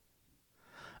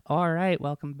All right,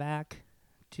 welcome back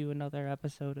to another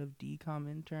episode of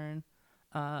DCOM Intern.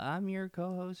 I'm your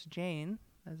co-host Jane,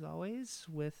 as always,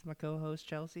 with my co-host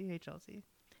Chelsea. Hey, Chelsea.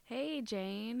 Hey,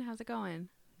 Jane. How's it going?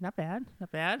 Not bad,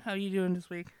 not bad. How are you doing this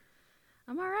week?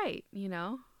 I'm all right.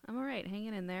 I'm all right.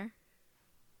 Hanging in there.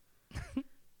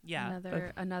 Yeah,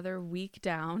 Another week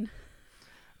down.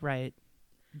 right.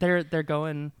 They're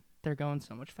going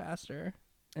so much faster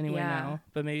anyway Yeah. now.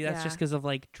 But maybe that's just Yeah. because of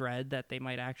like dread that they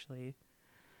might actually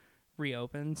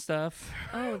reopen stuff.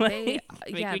 Oh, Make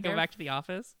me go back to the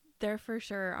office. they're for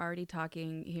sure already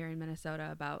talking here in Minnesota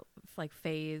about like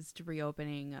phased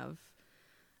reopening of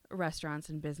restaurants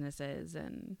and businesses.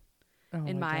 And Oh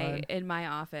in my God. my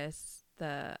office,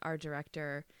 our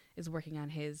director is working on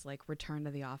his like return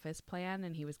to the office plan,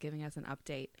 and he was giving us an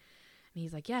update. And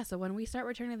he's like, yeah, so when we start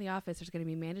returning to the office, there's going to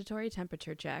be mandatory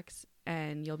temperature checks,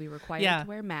 and you'll be required to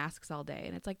wear masks all day.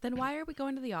 And it's like, then why are we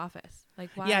going to the office? Like,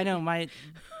 why? Yeah, I know. My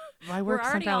We're work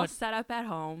already sent all out set up at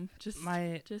home.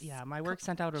 my work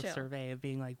sent out a chill. survey of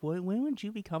being like, when would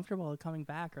you be comfortable coming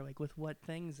back, or like with what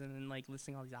things, and then like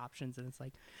listing all these options, and it's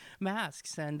like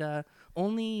masks and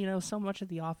only so much of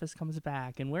the office comes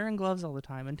back, and wearing gloves all the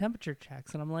time, and temperature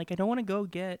checks. And I'm like, I don't want to go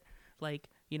get like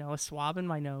a swab in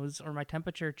my nose or my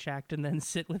temperature checked and then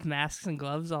sit with masks and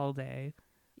gloves all day,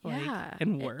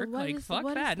 and work.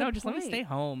 Fuck that. No, just let me stay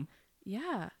home.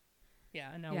 Yeah.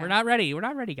 Yeah, no, Yeah. we're not ready. We're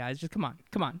not ready, guys. Just come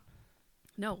on.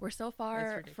 No, we're so far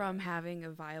ridiculous. from having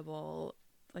a viable,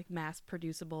 like, mass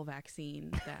producible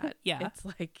vaccine that Yeah. it's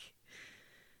like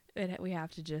we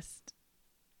have to just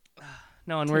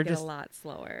No, and take we're it just a lot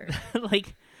slower.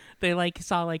 like they like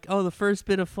saw like, oh, the first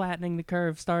bit of flattening the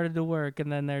curve started to work,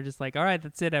 and then they're just like, all right,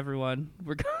 that's it, everyone.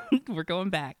 We're going we're going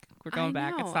back. We're going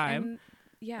back. It's time.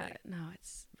 And no,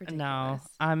 it's ridiculous. No,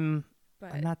 I'm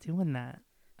but not doing that.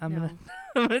 I'm no. gonna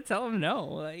I'm gonna tell them no.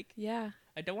 Like, Yeah.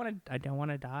 I don't want to die. I don't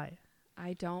want to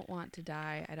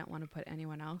die. I don't want to put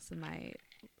anyone else in my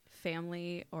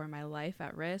family or my life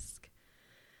at risk.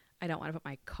 I don't want to put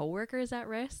my coworkers at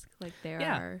risk. Like, there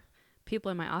are people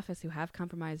in my office who have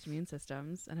compromised immune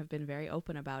systems and have been very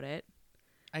open about it.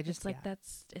 It's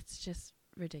just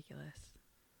ridiculous.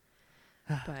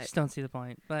 But Just don't see the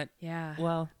point. But yeah.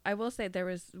 well, I will say there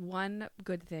was one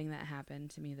good thing that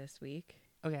happened to me this week.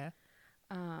 okay.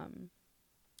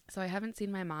 So I haven't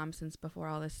seen my mom since before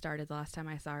all this started. The last time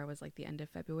I saw her was like the end of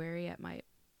February at my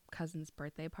cousin's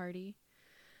birthday party.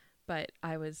 But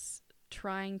I was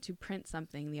trying to print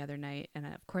something the other night, and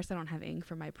of course I don't have ink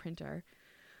for my printer.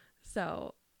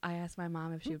 So I asked my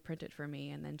mom if she would print it for me,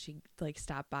 and then she like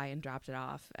stopped by and dropped it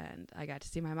off, and I got to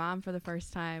see my mom for the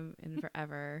first time in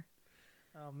forever.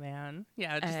 Oh man.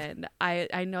 Yeah. And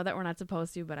I know that we're not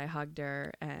supposed to, but I hugged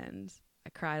her and I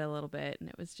cried a little bit, and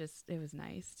it was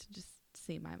nice to just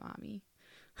see my mommy.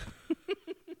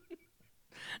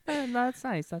 That's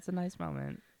nice. That's a nice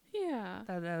moment. Yeah.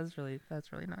 That's really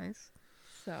nice.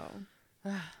 So.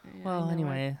 Well,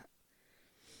 anyway.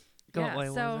 What was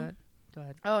so. that? Go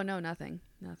ahead. Oh no, nothing.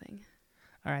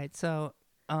 All right. So,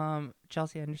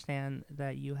 Chelsea, I understand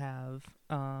that you have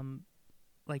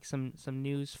like some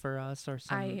news for us, or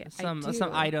some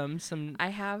items, I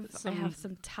have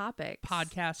some topics,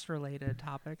 podcast related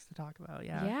topics to talk about.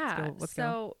 Yeah. Yeah. Let's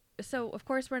go. So of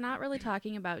course we're not really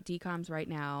talking about DCOMs right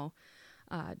now,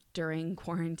 during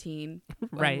quarantine.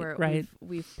 Right.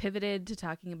 We've pivoted to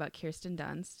talking about Kirsten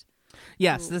Dunst.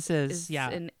 Yes, this is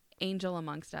an angel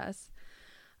amongst us.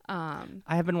 I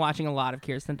have been watching a lot of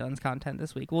Kirsten Dunst content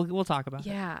this week. We'll talk about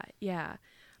it. Yeah.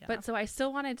 But so I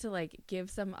still wanted to like give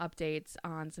some updates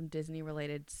on some Disney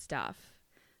related stuff.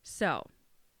 So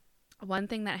one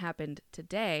thing that happened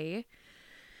today,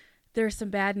 there's some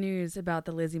bad news about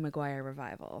the Lizzie McGuire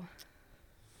revival.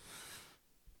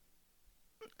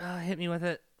 Hit me with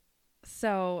it.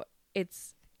 So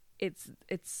it's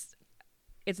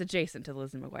adjacent to the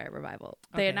Lizzie McGuire revival.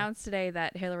 They Okay. announced today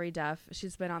that Hilary Duff,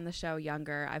 she's been on the show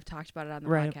Younger. I've talked about it on the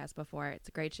Right. podcast before. It's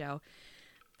a great show.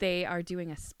 They are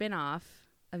doing a spin-off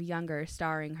of Younger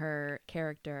starring her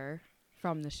character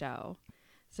from the show.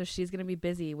 So she's going to be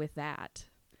busy with that.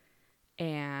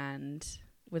 And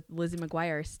with Lizzie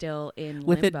McGuire still in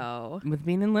limbo. With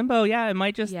being in limbo, yeah, it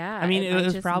might just. Yeah, I mean, it might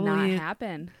was just probably not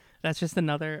happen. That's just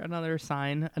another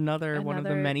sign, another one of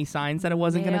the many signs that it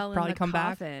wasn't going to probably come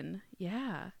coffin. Back.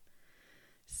 Yeah.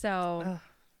 So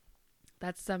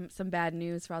that's some bad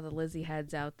news for all the Lizzie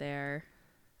heads out there.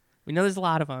 We know there's a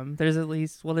lot of them. There's at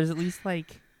least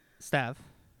like Steph.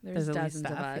 There's dozens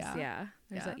of us. Yeah.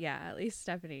 At least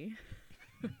Stephanie.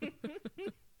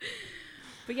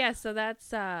 But yeah, so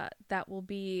that's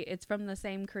it's from the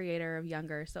same creator of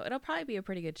Younger, so it'll probably be a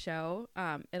pretty good show.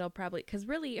 It'll probably, because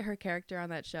really her character on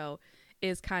that show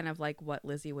is kind of like what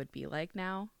Lizzie would be like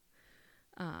now.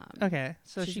 Okay,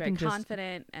 so she's she very can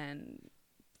confident and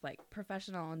like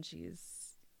professional, and she's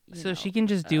she can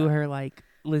just do her like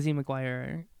Lizzie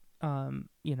McGuire,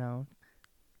 you know,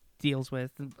 deals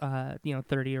with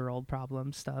 30-year-old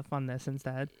problem stuff on this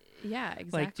instead. Yeah,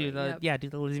 exactly. Like do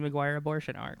the Lizzie McGuire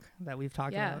abortion arc that we've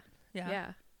talked about.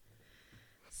 Yeah.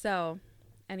 So,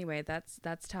 anyway, that's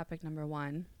topic number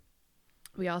 1.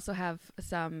 We also have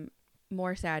some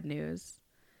more sad news.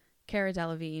 Cara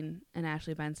Delevingne and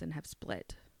Ashley Benson have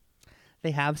split.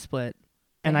 They have split,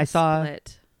 and I saw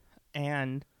split.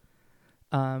 And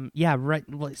right.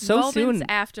 So Moments soon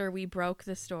after we broke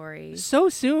the story. So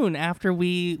soon after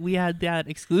we had that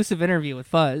exclusive interview with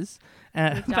Fuzz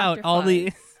about Dr. all Fuzz,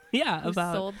 the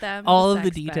about sold them all the of the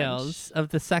sex details bench. of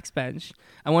the sex bench.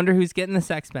 I wonder who's getting the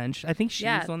sex bench. I think she's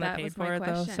the one that paid was for my it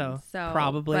question. though. So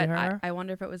probably but her. I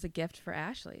wonder if it was a gift for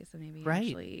Ashley, so maybe Right.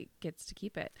 Ashley gets to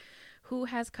keep it. Who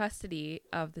has custody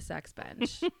of the sex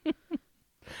bench?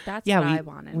 That's what I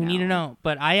want to know. We need to know.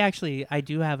 But I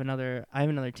do have another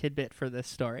tidbit for this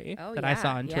story that I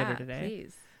saw on Twitter today.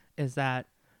 Please. Is that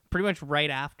pretty much right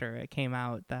after it came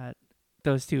out that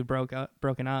those two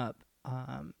broken up,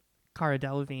 Cara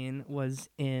Delevingne was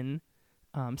in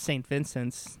St.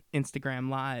 Vincent's Instagram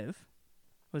Live,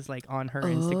 was like on her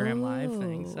Instagram Live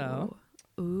thing. So,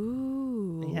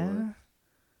 ooh, yeah,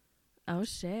 oh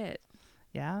shit,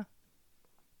 yeah,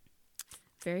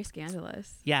 very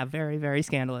scandalous. Yeah, very very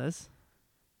scandalous.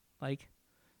 Like,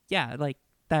 yeah, like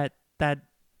that.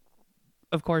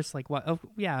 Of course, like what?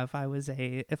 If I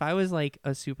was like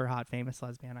a super hot famous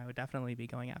lesbian, I would definitely be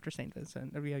going after St.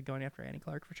 Vincent. I'd be going after Annie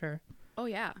Clark for sure. Oh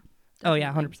yeah. Definitely.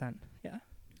 Oh yeah, 100%. Yeah.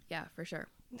 Yeah, for sure.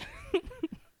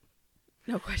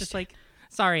 No question. Just like,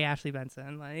 sorry, Ashley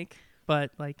Benson, but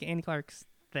Annie Clark's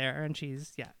there, and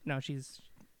she's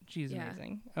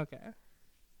amazing. Okay.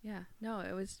 Yeah. No,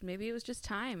 it was just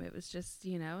time. It was just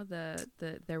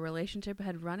their relationship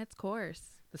had run its course.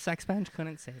 The sex bench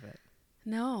couldn't save it.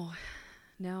 No,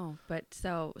 but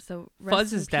so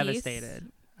Fuzz is peace.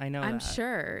 devastated. I know. I'm that.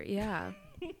 sure. Yeah.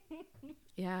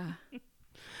 Yeah.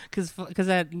 Because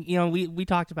that we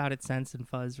talked about it since, and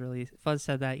Fuzz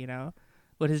said that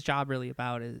what his job really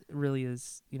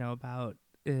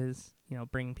is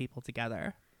bringing people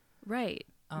together. Right.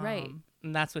 Right.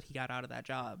 And that's what he got out of that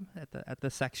job at the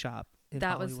sex shop. That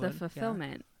Hollywood. was the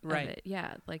fulfillment. Right. Of it.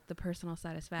 Yeah. Like the personal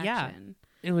satisfaction.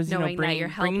 Yeah. It was knowing that you're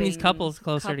helping bringing these couples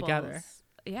closer together.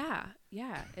 Yeah.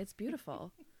 Yeah. It's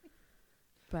beautiful.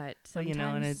 But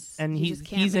sometimes and he's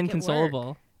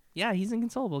inconsolable. Yeah, he's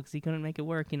inconsolable because he couldn't make it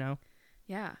work.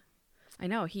 Yeah, I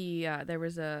know. He there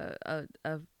was a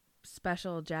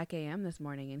special Jack AM this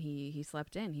morning, and he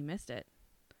slept in. He missed it.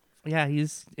 Yeah,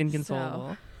 he's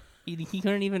inconsolable. So. He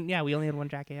couldn't even. Yeah, we only had one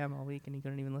Jack AM all week, and he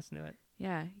couldn't even listen to it.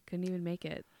 Yeah, he couldn't even make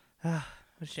it. A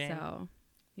shame. So,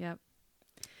 yep.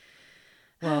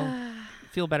 Well,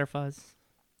 feel better, Fuzz.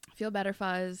 Feel better,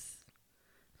 Fuzz.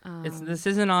 This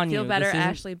isn't on you. Feel better,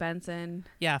 Ashley Benson.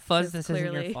 Yeah, Fuzz. This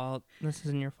isn't your fault. This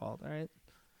isn't your fault. All right.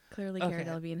 Clearly, Cara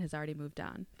Delevingne has already moved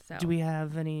on. So, do we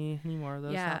have any more of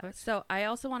those topics? So I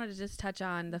also wanted to just touch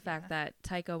on the fact that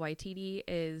Taika Waititi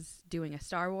is doing a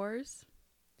Star Wars.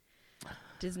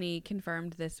 Disney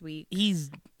confirmed this week. They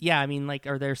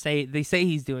say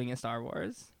he's doing a Star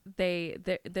Wars.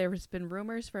 There's been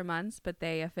rumors for months, but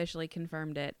they officially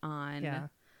confirmed it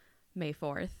on May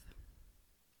 4th.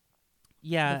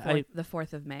 Yeah, the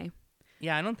 4th of May.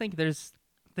 Yeah, I don't think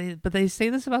but they say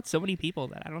this about so many people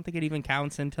that I don't think it even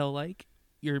counts until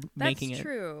you're making it.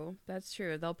 That's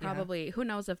true. They'll probably, who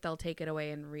knows if they'll take it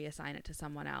away and reassign it to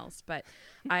someone else. But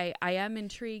I am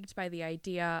intrigued by the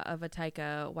idea of a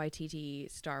Taika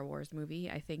Waititi Star Wars movie.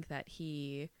 I think that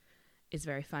he is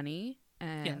very funny.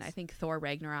 And I think Thor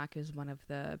Ragnarok is one of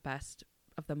the best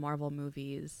of the Marvel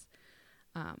movies.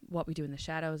 What We Do in the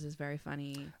Shadows is very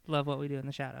funny. Love What We Do in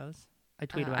the Shadows. I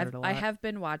tweet about it a lot. I have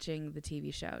been watching the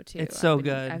TV show too. It's so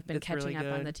good. I've been catching really up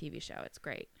good. on the TV show. It's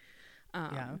great.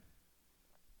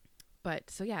 But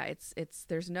so it's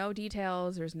there's no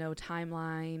details. There's no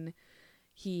timeline.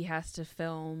 He has to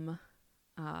film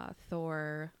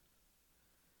Thor.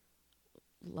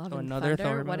 Love and another Thunder.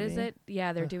 Thor What is movie? it?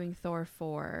 Yeah, they're doing Thor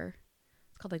 4.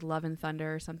 It's called Love and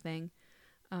Thunder or something.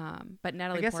 But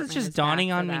Natalie I guess Portman it's just is dawning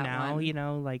back on for me that now.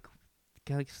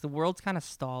 one. The world's kind of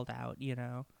stalled out.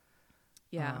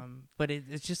 Yeah. But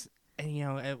it's just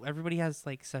everybody has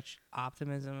such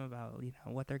optimism about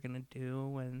what they're gonna do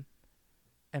when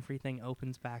everything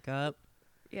opens back up.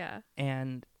 Yeah.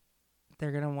 And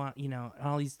they're gonna want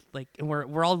all these and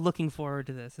we're all looking forward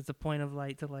to this. It's a point of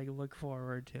light to look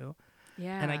forward to.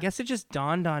 Yeah. And I guess it just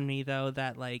dawned on me though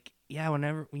that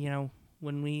whenever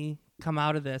when we come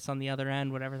out of this on the other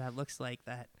end, whatever that looks like,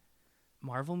 that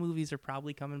Marvel movies are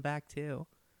probably coming back too.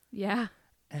 Yeah.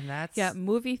 And that's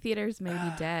movie theaters may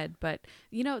be dead, but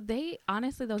they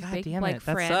honestly those God big damn like it,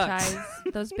 that franchise sucks.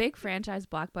 those big franchise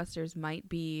blockbusters might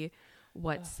be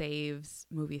what saves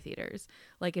movie theaters.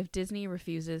 Like if Disney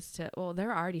refuses to, well,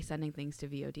 they're already sending things to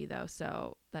VOD though,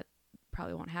 so that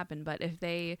probably won't happen. But if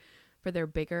they, for their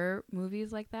bigger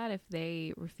movies like that, if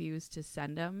they refuse to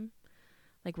send them,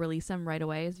 like release them right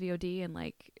away as VOD and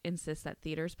like insist that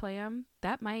theaters play them,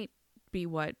 that might be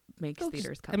what makes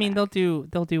theaters come back.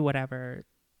 They'll do whatever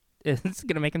it's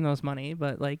gonna make them the most money,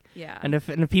 but like, yeah. And if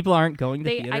people aren't going to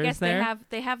theaters, I guess there,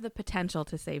 they have the potential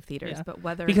to save theaters, Yeah. but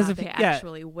whether Because or not if- they yeah.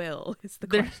 actually will is the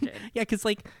question. yeah, because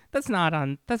like that's not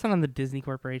on the Disney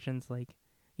Corporation's like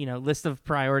list of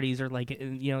priorities, or like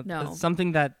No.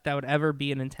 something that would ever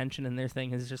be an intention in their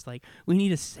thing is just like, we need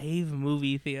to save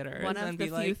movie theaters. One and of the be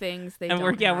few like, things they and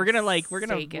don't have we're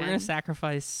gonna stake in.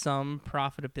 sacrifice some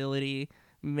profitability,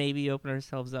 maybe open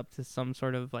ourselves up to some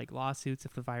sort of like lawsuits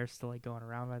if the fire's still like going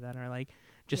around by then, or like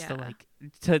just to Yeah. like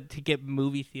to get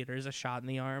movie theaters a shot in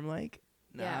the arm. Like,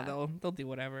 nah, Yeah. they'll do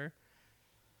whatever.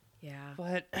 Yeah.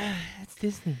 But it's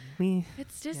Disney.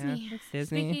 It's Disney. it's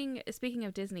Disney. Speaking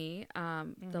of Disney,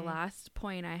 the last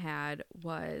point I had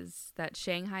was that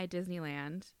Shanghai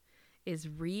Disneyland is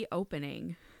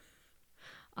reopening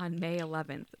on May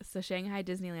 11th. So Shanghai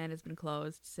Disneyland has been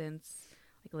closed since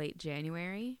like late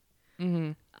January.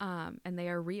 Mm-hmm. And they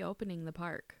are reopening the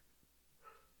park.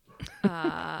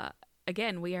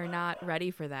 Again, we are not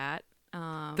ready for that.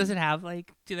 Does it have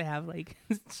like? Do they have like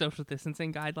social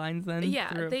distancing guidelines then?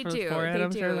 Yeah, they do. Forehead, They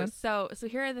I'm sure do. then? So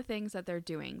here are the things that they're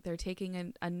doing. They're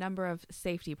taking a number of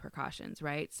safety precautions,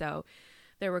 right? So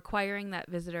they're requiring that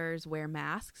visitors wear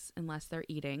masks unless they're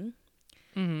eating.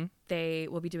 Mm-hmm. They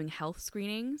will be doing health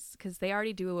screenings because they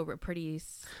already do a pretty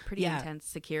Yeah, intense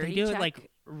security They do check. it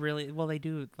like really well. They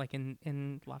do like in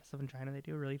a lot of stuff in China. They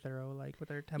do really thorough like with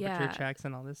their temperature Yeah. checks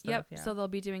and all this stuff. Yep. Yeah. So they'll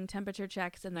be doing temperature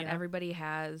checks, and then Yeah. everybody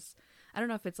has. I don't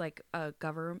know if it's like a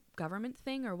government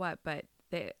thing or what, but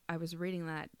I was reading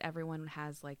that everyone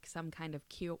has like some kind of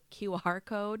QR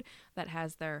code that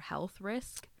has their health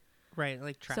risk. right,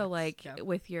 like tracks. So like yeah.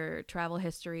 with your travel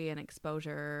history and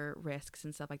exposure risks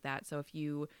and stuff like that. So if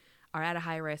you are at a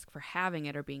high risk for having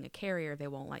it or being a carrier, they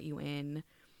won't let you in.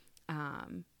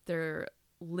 They're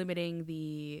limiting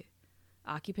the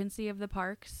occupancy of the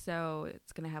park, so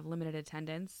it's going to have limited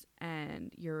attendance,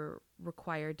 and you're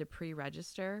required to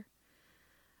pre-register.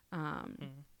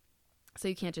 So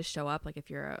you can't just show up. Like if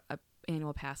you're a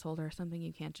annual pass holder or something,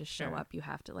 you can't just show Sure. up. You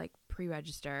have to like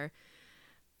pre-register.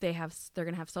 They're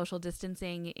going to have social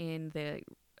distancing in the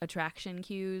attraction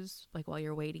queues, like while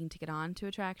you're waiting to get on to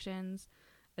attractions,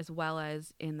 as well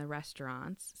as in the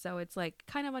restaurants. So it's like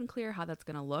kind of unclear how that's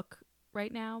going to look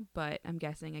right now, but I'm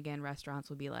guessing again, restaurants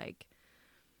will be like,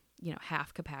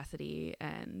 half capacity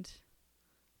and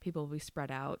people will be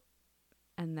spread out.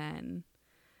 And then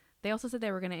they also said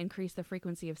they were going to increase the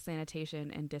frequency of sanitation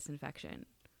and disinfection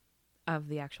of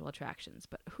the actual attractions,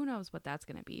 but who knows what that's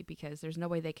going to be, because there's no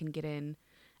way they can get in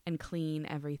and clean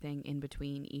everything in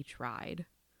between each ride.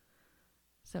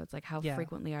 So it's like, how Yeah.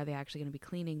 frequently are they actually going to be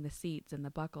cleaning the seats and the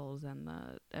buckles and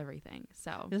the everything?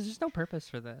 So There's just no purpose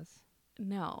for this.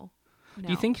 no. Do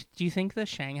you think the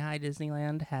Shanghai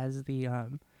Disneyland has the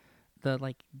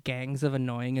like gangs of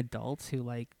annoying adults who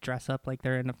like dress up like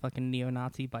they're in a fucking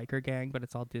neo-Nazi biker gang, but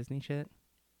it's all Disney shit?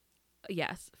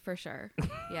 Yes, for sure.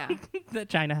 Yeah. That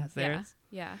China has theirs.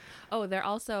 Yeah. Oh, they're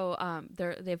also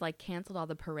they've like canceled all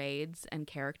the parades and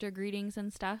character greetings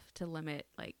and stuff to limit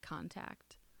like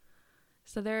contact.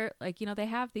 So they're like, they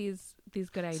have these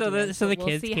good ideas. So the we'll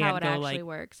kids see can't how it go, actually like-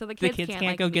 works. So the The kids, kids can't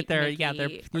like, go get meet their Mickey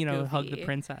or hug the Goofy.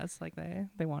 princess like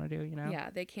they want to do. Yeah,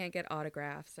 they can't get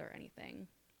autographs or anything.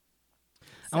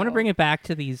 I want to So- bring it back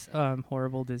to these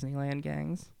horrible Disneyland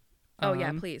gangs. Oh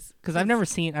yeah, please. Because I've never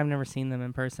seen them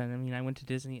in person. I mean, I went to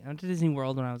Disney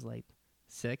World when I was like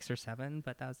 6 or 7,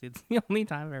 but that was the only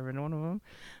time I've ever been to one of them.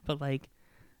 But like,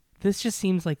 this just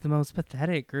seems like the most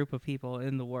pathetic group of people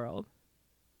in the world.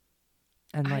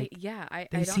 And like, I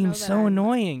they don't seem know that so I'm-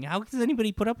 annoying. How does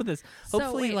anybody put up with this? So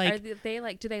Hopefully, wait,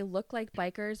 like, do they look like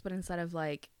bikers, but instead of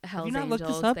like have Hell's you not Angels,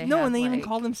 looked this up? they No, have, and they even like-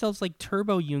 call themselves like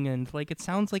Turbo Jugend. Like, it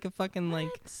sounds like a fucking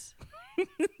like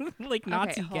like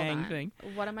Nazi hold gang on. thing.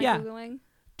 What am I Yeah. googling?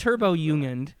 Turbo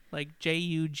Jugend, like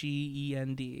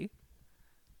Jugend.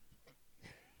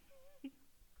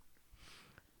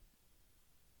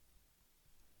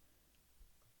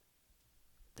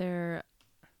 They're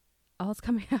all it's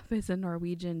coming up is a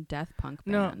Norwegian death punk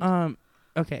No, band.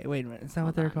 okay, wait a minute. Is that what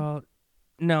Hold they're on. called?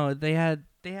 No, they had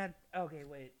okay,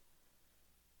 wait.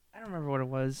 I don't remember what it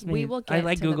was. We will I get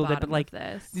like to the Googled it, bottom but like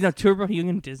of this. Turbo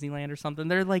Union Disneyland or something.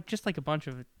 They're like just like a bunch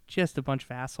of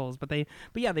assholes. But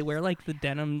yeah, they wear like the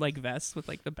denim like vests with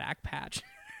like the back patch.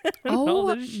 and all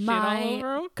Oh this shit my all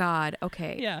over 'em. God.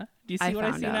 Okay. Yeah. Do you see I what I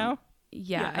found see out. now?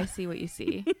 Yeah, Yeah. I see what you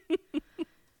see.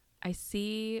 I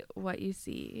see what you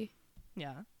see.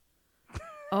 Yeah.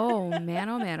 Oh,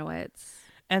 Manowitz.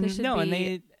 And There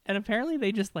should and apparently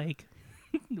they just like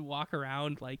walk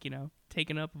around like,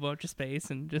 taking up a bunch of space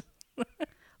and just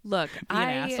Look, being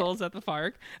assholes at the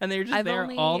park, and they're just I've there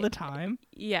only- all the time.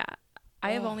 Yeah.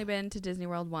 I have Ugh. only been to Disney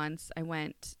World once. I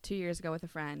went 2 years ago with a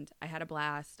friend. I had a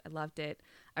blast. I loved it.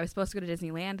 I was supposed to go to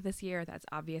Disneyland this year. That's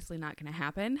obviously not going to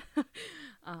happen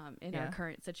in our Yeah.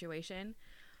 current situation.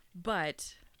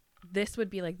 But this would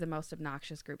be like the most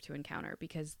obnoxious group to encounter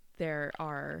because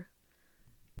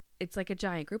it's like a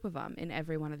giant group of them in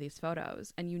every one of these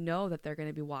photos. And you know that they're going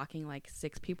to be walking like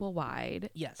 6 people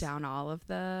wide Yes. down all of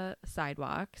the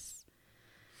sidewalks.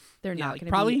 They're Yeah, not like, going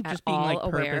to probably be just at being, all like, aware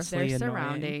of their purposely annoying.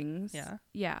 surroundings. Yeah.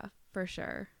 Yeah, for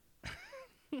sure.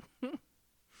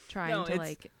 Trying No, to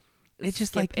it's skip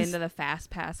just like this- into the fast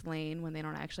pass lane when they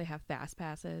don't actually have fast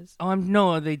passes. Oh,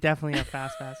 no, they definitely have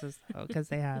fast passes though, because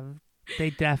they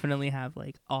definitely have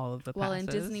like all of the Well, passes.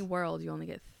 in Disney World, you only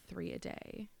get 3 a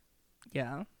day.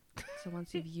 Yeah. So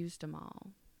once you've used them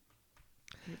all,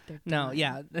 they're No, done.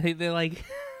 yeah, they like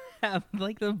have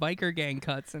like the biker gang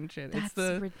cuts and shit. That's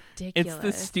It's ridiculous.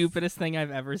 the stupidest thing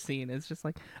I've ever seen. It's just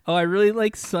like, oh, I really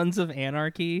like Sons of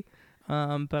Anarchy,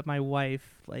 but my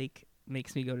wife like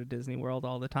makes me go to Disney World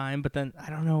all the time. But then I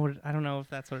don't know if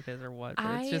that's what it is or what.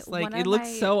 But it's just like one it of looks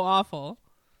my- so awful.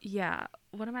 Yeah,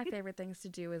 one of my favorite things to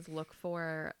do is look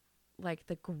for like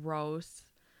the gross,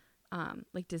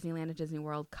 like Disneyland and Disney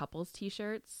World couples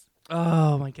T-shirts.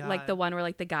 Oh my god! Like the one where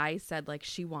like the guy said like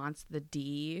she wants the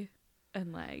D,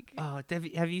 and like Oh,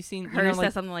 have you seen? her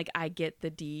says something like I get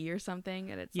the D or something,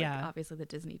 and it's Yeah. like obviously the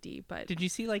Disney D. But Did you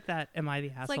see like that "Am I the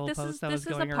it's asshole" like this post is that was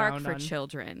this is a going park around for on?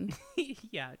 children.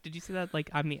 Yeah. Did you see that? Like,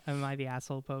 Am I the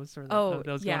asshole post or Oh,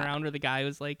 that was yeah. going around where the guy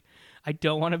was like, I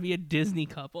don't want to be a Disney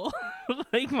couple.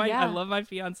 Like I Yeah. love my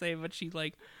fiance, but she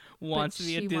like wants to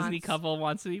be a she Disney wants- couple,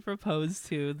 wants to be proposed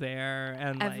to there,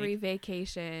 and Every like,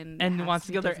 vacation and has wants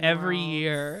to be go there Disney every World.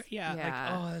 year. Yeah.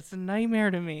 Yeah. Like, oh, it's a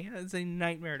nightmare to me. It's a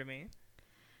nightmare to me.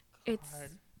 It's God.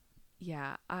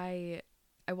 yeah. I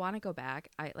want to go back.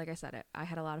 Like I said, I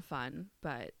had a lot of fun,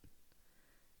 but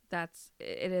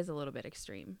it is a little bit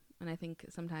extreme. And I think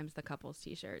sometimes the couples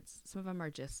T-shirts, some of them are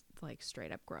just like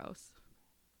straight up gross.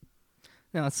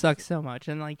 No, it sucks so much.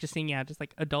 And like just seeing, just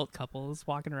like adult couples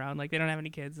walking around, like they don't have any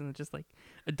kids, and it's just like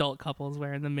adult couples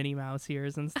wearing the Minnie Mouse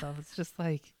ears and stuff. It's just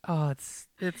like, oh,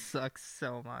 it sucks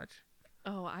so much.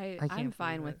 Oh, I I'm can't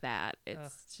fine believe with it. that.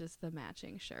 It's just the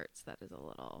matching shirts that is a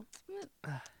little.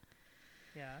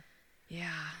 Yeah.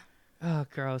 Yeah. Oh,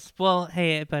 gross. Well,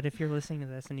 hey, but if you're listening to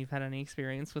this and you've had any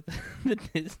experience with the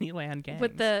Disneyland games,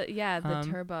 With the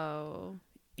Um, turbo.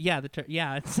 send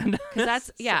us. Because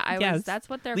that's yes. that's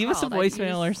what they're Leave us a called. I've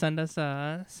voicemail or used- send us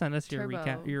your Turbo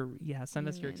recap. Send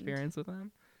us your Union. experience with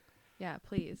them. Yeah,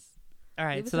 please. All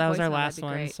right, Leave us so a that was our voicemail, last that'd be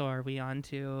one. great. So are we on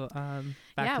to back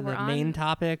Yeah, to we're the main on-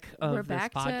 topic we're of this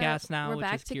back podcast now, We're which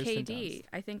back is to Kirsten KD. Dunst.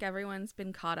 I think everyone's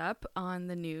been caught up on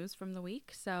the news from the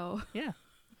week. So Yeah.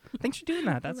 Thanks for doing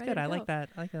that. That's ready good. to I go. like that.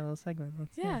 I like that little segment.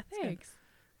 That's good. thanks.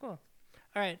 All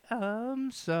right.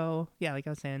 So yeah, like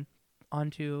I was saying, on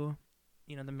to,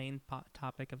 the main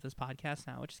topic of this podcast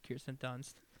now, which is Kirsten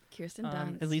Dunst. Kirsten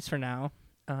Dunst. At least for now,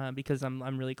 because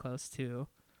I'm really close to,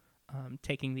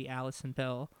 taking the Allison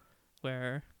pill,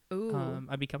 where Ooh.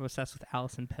 I become obsessed with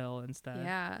Allison pill instead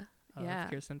Yeah. of Yeah.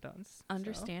 Kirsten Dunst. So,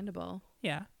 Understandable.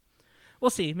 yeah. We'll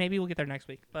see. Maybe we'll get there next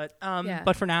week. But Yeah.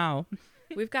 but for now,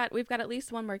 We've got at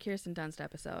least one more Kirsten Dunst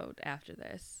episode after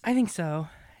this. I think so.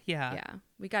 Yeah. Yeah.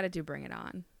 We got to do Bring It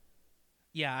On.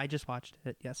 Yeah. I just watched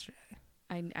it yesterday.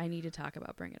 I need to talk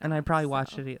about Bring It And On. I probably so.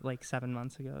 watched it like 7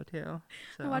 months ago too.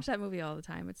 So. I watch that movie all the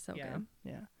time. It's so yeah, good.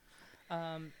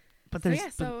 yeah. But So there's yeah,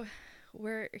 so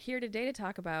we're here today to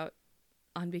talk about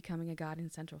Unbecoming a God in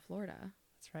Central Florida.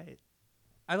 that's right.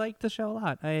 I like the show a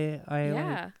lot. I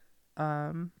Yeah.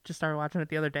 just started watching it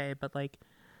the other day, but like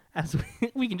as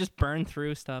we can just burn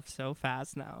through stuff so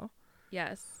fast now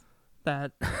Yes.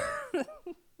 that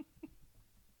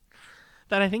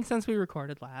that I think since we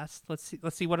recorded last, let's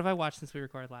see what have I watched since we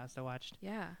recorded last? I watched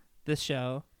Yeah. this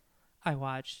show. I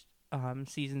watched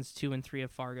seasons 2 and 3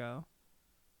 of Fargo.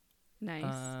 Nice.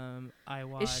 I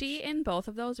watched. Is she in both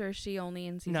of those, or is she only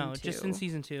in season 2? No, just in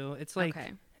season 2. It's like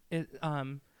okay. it.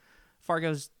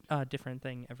 Fargo's a different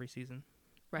thing every season.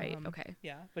 Right. Okay.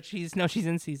 Yeah, but she's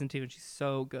in season 2, and she's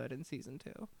so good in season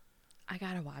 2. I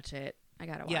gotta watch it. I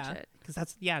gotta watch it.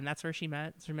 Because and that's where she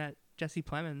met Jesse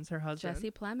Plemons, her husband.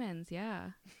 Jesse Plemons,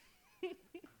 yeah.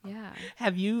 Yeah.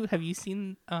 Have you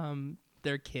seen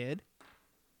their kid?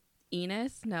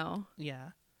 Enos? No. Yeah.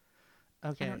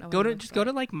 Okay. I don't know Go what to it looks just go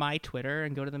to like my Twitter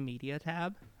and go to the media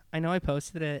tab. I know I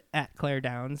posted it at Claire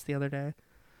Downs the other day.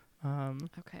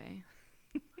 Okay.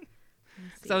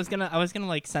 So I was gonna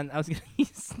like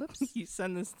you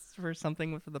send this for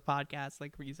something for the podcast,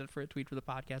 like use it for a tweet for the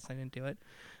podcast. I didn't do it,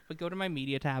 but go to my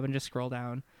media tab and just scroll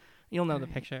down. You'll know the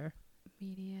picture.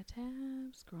 Media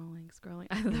tab, scrolling.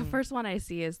 The first one I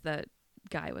see is the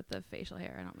guy with the facial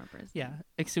hair. I don't remember his name. Yeah,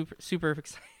 it's super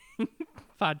exciting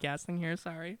podcasting here.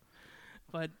 Sorry,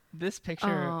 but this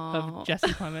picture of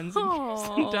Jesse Plemons and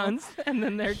Kirsten Dunst, and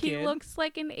then their kid. He looks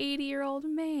like an 80-year-old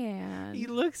man.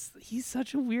 He's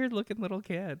such a weird looking little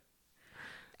kid.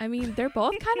 I mean, they're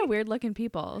both kind of weird looking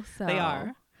people. So They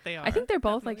are. I think they're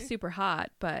both like super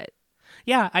hot, but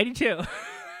yeah, I do too.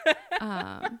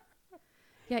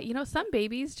 Yeah, you know, some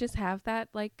babies just have that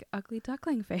like ugly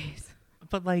duckling face.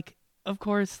 But like, of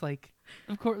course,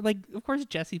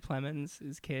 Jesse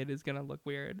Plemons' kid is gonna look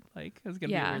weird. Like, is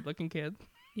gonna be a weird looking kid.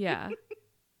 Yeah.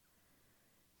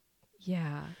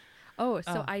 Yeah. Oh,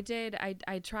 so I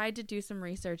tried to do some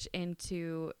research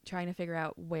into trying to figure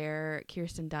out where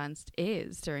Kirsten Dunst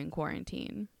is during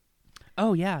quarantine.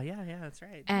 Oh yeah, that's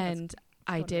right. And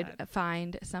I did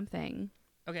find something.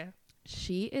 Okay.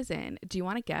 She is in. Do you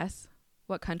want to guess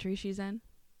what country she's in?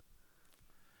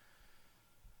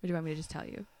 Or do you want me to just tell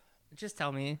you? Just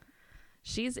tell me.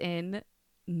 She's in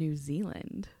New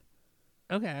Zealand.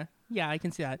 Okay. Yeah, I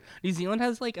can see that. New Zealand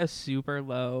has like a super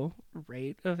low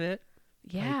rate of it.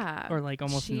 Yeah. Or like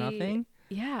almost nothing.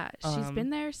 Yeah. She's been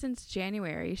there since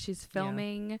January. She's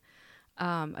filming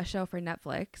a show for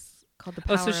Netflix called The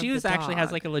Power of the Dog. So she was actually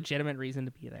has like a legitimate reason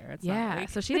to be there. It's not like...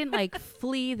 So she didn't like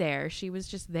flee there. She was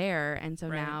just there. And so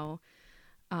now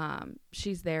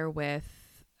she's there with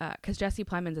because Jesse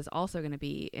Plemons is also going to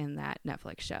be in that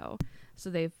Netflix show. So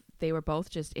they were both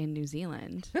just in New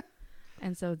Zealand.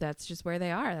 And so that's just where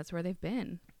they are. That's where they've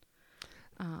been.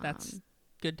 That's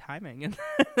good timing.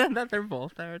 And that they're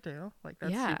both there too. Like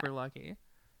that's super lucky.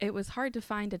 It was hard to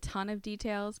find a ton of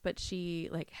details, but she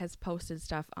like has posted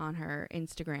stuff on her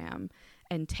Instagram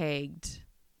and tagged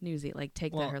New Zealand, like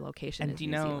tagged that her location is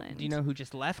New Zealand. Do you know who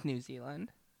just left New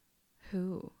Zealand?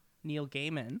 Who? Neil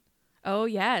Gaiman. Oh,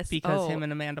 yes. Because him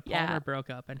and Amanda Palmer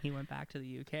broke up and he went back to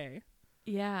the UK.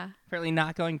 Yeah. Apparently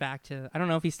not going back to... I don't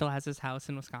know if he still has his house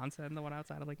in Wisconsin, the one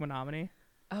outside of like Menominee.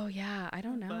 Oh, yeah. I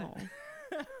don't know.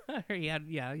 he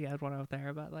had one out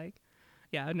there, but like...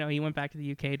 Yeah, no, he went back to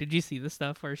the UK. Did you see the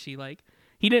stuff where she like...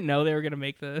 He didn't know they were going to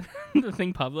make the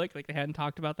thing public. Like they hadn't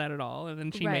talked about that at all. And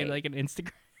then she made like an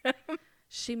Instagram...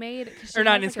 She made or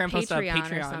not an Instagram post, a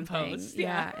Patreon post.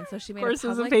 Yeah, and so she made a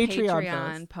public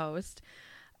Patreon post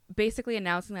basically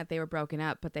announcing that they were broken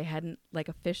up, but they hadn't like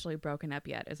officially broken up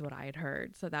yet, is what I had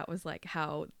heard. So that was like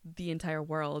how the entire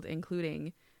world,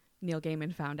 including Neil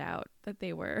Gaiman, found out that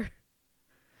they were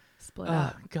split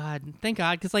up. Oh God, thank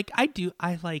God, because like I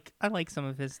like some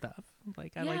of his stuff.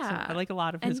 Like I like a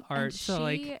lot of his art. And so she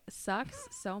like sucks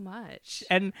so much.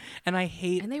 And I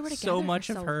hate and they were so much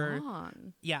for of so her.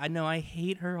 long. Yeah, I know. I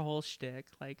hate her whole shtick.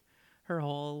 Like her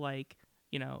whole like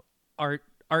art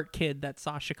kid that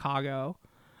saw Chicago.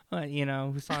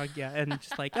 Who saw and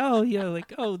just like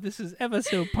this is ever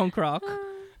so punk rock,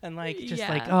 and like just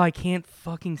like I can't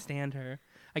fucking stand her.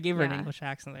 I gave her an English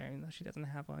accent there, even though she doesn't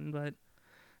have one. But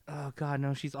oh God,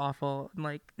 no, she's awful. And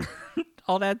like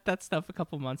all that stuff a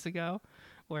couple months ago,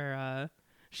 where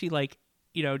she like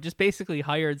just basically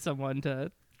hired someone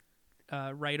to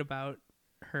write about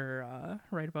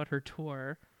her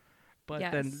tour, but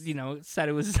then said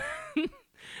it was.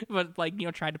 But like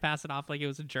tried to pass it off like it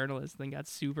was a journalist, then got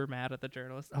super mad at the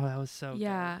journalist. Oh, that was so good.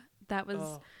 That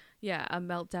was a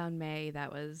Meltdown May.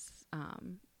 That was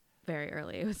very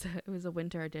early. It was a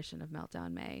winter edition of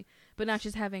Meltdown May, but now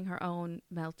she's having her own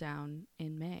meltdown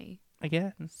in May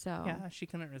again. So yeah, she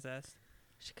couldn't resist.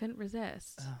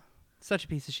 Such a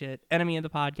piece of shit. Enemy of the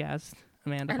podcast,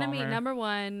 Amanda Palmer. Number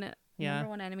one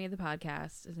enemy of the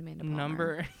podcast is Amanda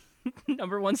Palmer.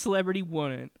 Number one celebrity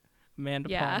wouldn't. Amanda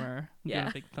Palmer. I'm giving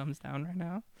a big thumbs down right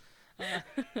now.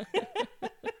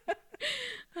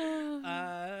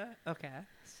 Okay,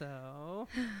 so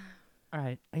all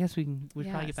right. I guess we probably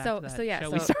get back to that show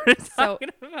we started talking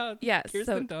about.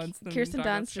 Kirsten Dunst. Kirsten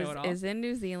Dunst is in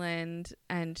New Zealand,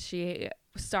 and she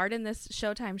starred in this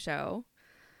Showtime show.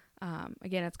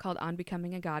 Again, it's called On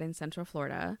Becoming a God in Central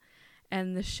Florida,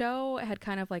 and the show had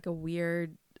kind of like a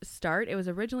weird start. It was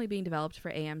originally being developed for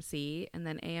AMC, and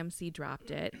then AMC dropped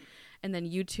it, and then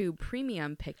YouTube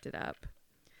Premium picked it up.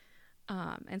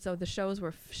 And so the shows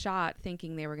were shot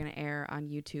thinking they were going to air on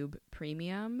YouTube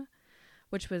Premium,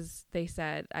 which was, they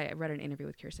said, I read an interview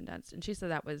with Kirsten Dunst, and she said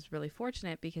that was really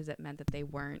fortunate because it meant that they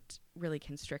weren't really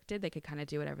constricted. They could kind of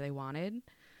do whatever they wanted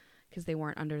because they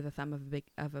weren't under the thumb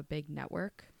of a big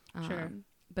network. Sure.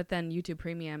 But then YouTube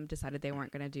Premium decided they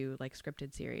weren't going to do like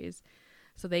scripted series.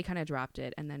 So they kind of dropped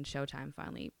it, and then Showtime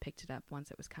finally picked it up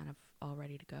once it was kind of all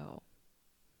ready to go.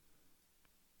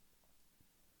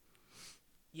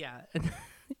 Yeah.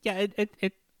 Yeah,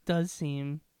 it does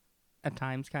seem at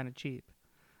times kind of cheap.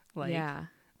 Like, yeah.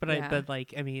 But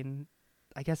like, I mean,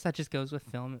 I guess that just goes with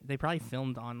film. They probably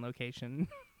filmed on location,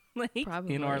 like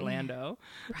Probably. in Orlando.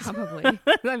 Probably.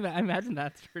 I imagine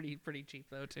that's pretty cheap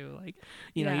though too. Like,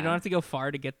 you know, you don't have to go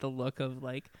far to get the look of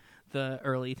like the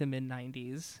early to mid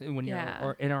 '90s when you're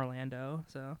or in Orlando.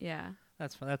 So yeah,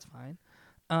 that's fine.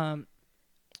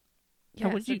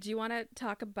 Yeah. So do you want to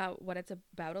talk about what it's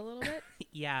about a little bit?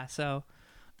 Yeah. So,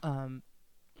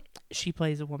 she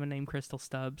plays a woman named Crystal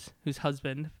Stubbs, whose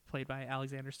husband, played by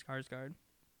Alexander Skarsgård,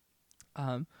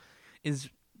 is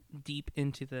deep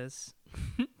into this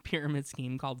pyramid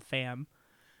scheme called FAM.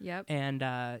 Yep. And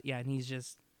and he's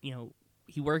just, you know,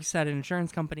 he works at an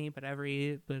insurance company, but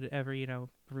every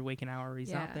waking hour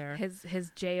he's out there. His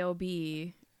job.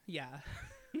 Yeah.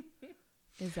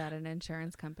 Is at an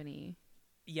insurance company.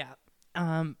 Yeah.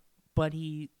 But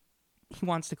he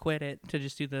wants to quit it to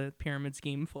just do the pyramid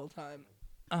scheme full time.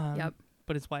 Yep.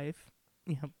 But his wife,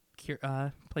 you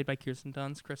know, played by Kirsten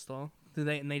Dunst, Crystal,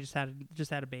 they just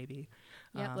had a baby.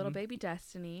 Yeah, little baby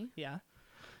Destiny. Yeah.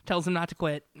 Tells him not to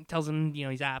quit. Tells him, you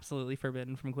know, he's absolutely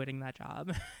forbidden from quitting that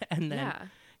job. And then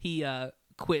he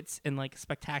quits in like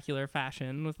spectacular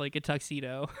fashion with like a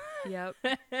tuxedo. Yep.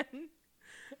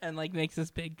 and like makes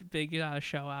this big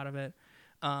show out of it.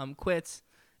 Quits,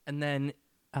 and then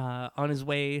on his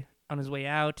way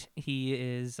out, he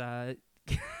is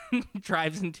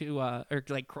drives into or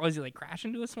like crash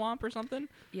into a swamp or something.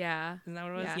 Yeah. Isn't that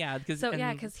what it was? Yeah.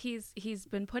 Because he's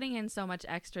been putting in so much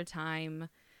extra time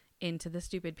into the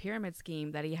stupid pyramid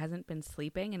scheme that he hasn't been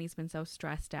sleeping, and he's been so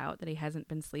stressed out that he hasn't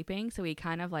been sleeping. So he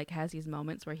kind of like has these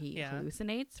moments where he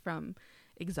hallucinates from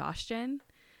exhaustion,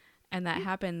 and that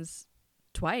happens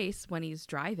twice when he's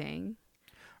driving.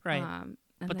 Right. And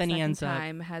but the then he ends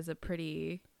up has a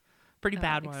pretty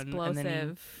bad one,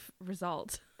 explosive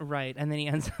result. Right, and then he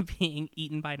ends up being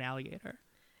eaten by an alligator.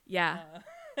 Yeah.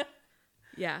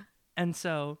 Yeah. And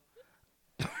so,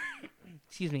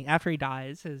 excuse me, after he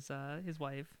dies, his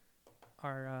wife,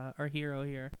 our hero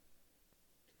here,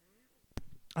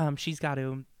 she's got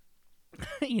to,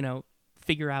 you know,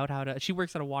 figure out how to. She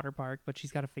works at a water park, but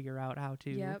she's got to figure out how to,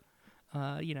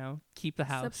 you know, keep the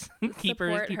house, keep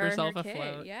herself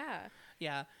afloat. Yeah.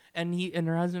 Yeah, and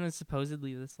her husband is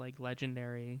supposedly this like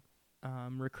legendary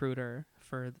recruiter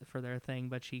for their thing,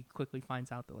 but she quickly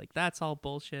finds out that like that's all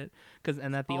bullshit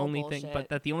that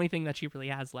the only thing that she really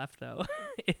has left though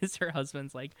is her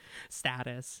husband's like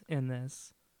status in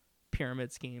this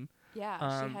pyramid scheme.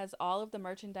 Yeah, she has all of the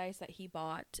merchandise that he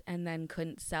bought and then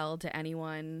couldn't sell to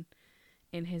anyone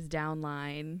in his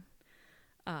downline.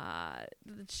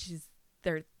 She's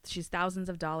thousands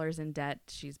of dollars in debt.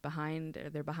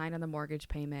 They're behind on the mortgage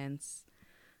payments.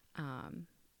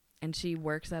 And she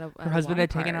works at her husband had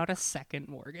taken out a second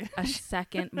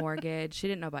mortgage. She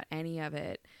didn't know about any of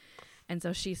it. And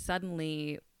so she's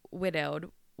suddenly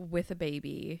widowed with a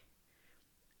baby,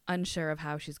 unsure of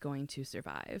how she's going to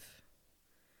survive.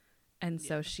 And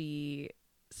so she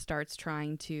starts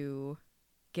trying to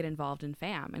get involved in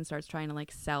FAM and starts trying to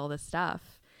like sell the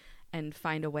stuff and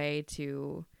find a way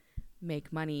to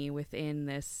make money within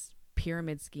this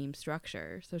pyramid scheme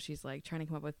structure. So she's like trying to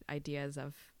come up with ideas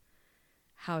of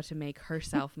how to make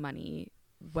herself money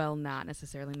while not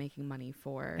necessarily making money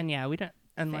for we don't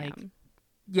and FAM.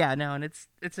 And it's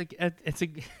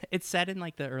set in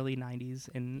like the early 90s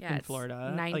in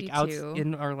Florida, 92. like out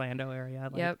in Orlando area.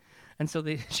 Like, and so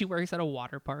she works at a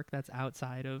water park that's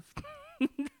outside of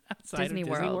Disney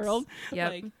World.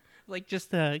 Yep. Like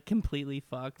just a completely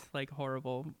fucked, like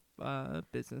horrible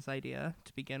business idea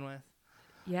to begin with.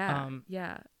 Yeah.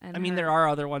 And I mean, there are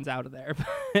other ones out of there,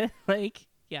 but like,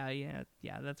 yeah,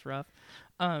 that's rough.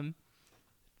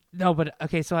 No, but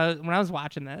okay. So when I was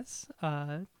watching this,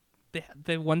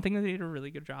 the one thing that they did a really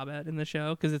good job at in the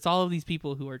show, because it's all of these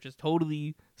people who are just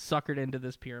totally suckered into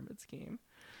this pyramid scheme.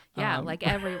 Yeah,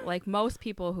 like most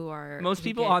people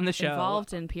on the show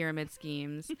involved in pyramid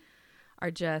schemes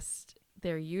are just,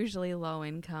 they're usually low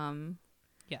income.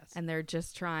 Yes. And they're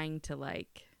just trying to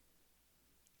like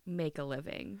make a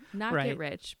living, not get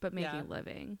rich, but making a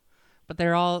living. But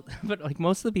but like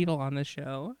most of the people on the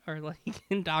show are like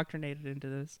indoctrinated into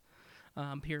this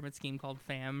pyramid scheme called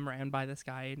FAM, ran by this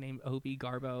guy named Obi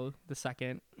Garbo the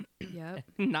second, Yep.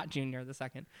 not Junior the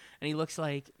second, and he looks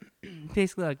like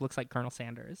basically like looks like Colonel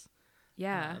Sanders.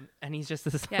 Yeah. And he's just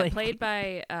this Yeah, like played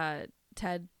by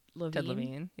Ted Levine, Ted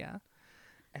Levine, yeah,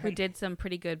 who did some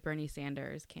pretty good Bernie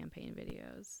Sanders campaign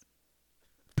videos.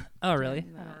 Oh, really?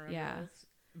 And, yeah.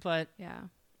 But Yeah.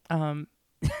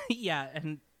 yeah,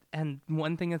 and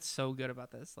one thing that's so good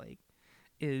about this, like,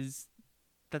 is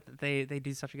that they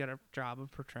do such a good job of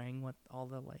portraying what all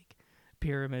the like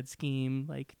pyramid scheme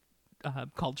like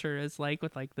culture is like,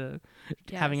 with like the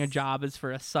having a job is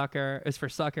for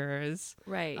suckers.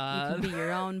 Right. You can be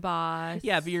your own boss.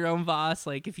 Yeah, be your own boss.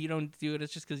 Like, if you don't do it,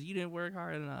 it's just because you didn't work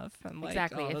hard enough. And like,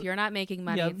 exactly. If you're not making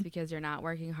money, it's because you're not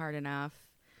working hard enough.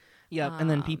 Yep. And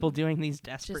then people doing these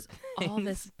desperate just things. all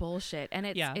this bullshit. And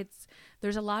it's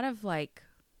there's a lot of like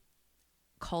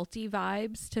culty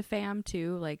vibes to FAM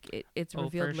too. Like it's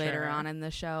revealed later on in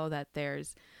the show that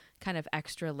there's kind of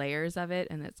extra layers of it,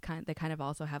 and they kind of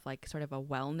also have like sort of a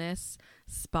wellness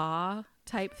spa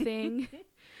type thing.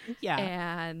 Yeah.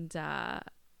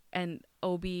 And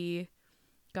Obi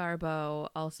Garbo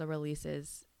also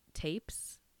releases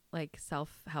tapes, like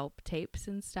self-help tapes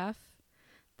and stuff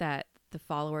that the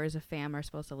followers of FAM are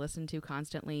supposed to listen to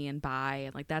constantly and buy.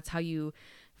 And like, that's how you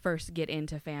first get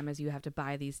into FAM, is you have to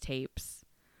buy these tapes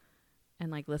and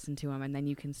like listen to them, and then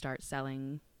you can start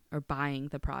selling or buying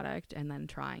the product and then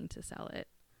trying to sell it.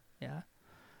 Yeah.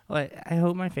 Well, I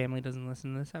hope my family doesn't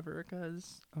listen to this ever,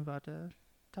 because I'm about to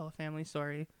tell a family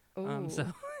story. So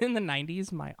in the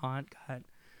 90s, my aunt got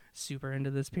super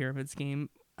into this pyramid scheme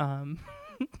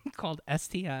called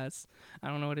STS. I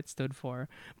don't know what it stood for,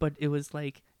 but it was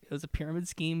a pyramid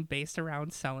scheme based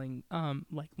around selling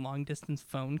like long distance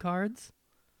phone cards.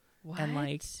 What?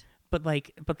 And but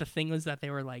the thing was that they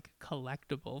were like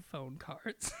collectible phone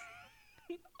cards.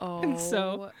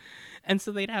 Oh. And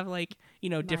so they'd have like,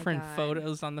 different God.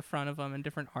 photos on the front of them and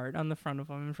different art on the front of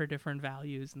them and for different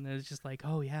values. And there's just like,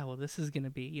 oh yeah, well, this is going to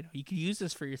be, you could use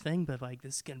this for your thing, but like,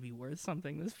 this is going to be worth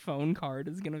something. This phone card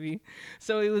is going to be.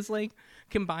 So it was like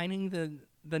combining the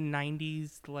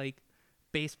 90s like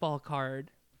baseball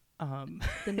card. The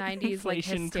 90s like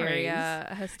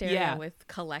hysteria with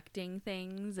collecting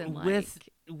things and like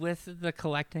with the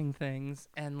collecting things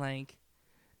and like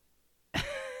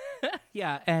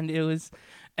yeah, and it was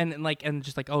and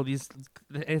just like, oh,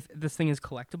 if this thing is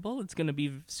collectible, it's gonna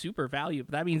be super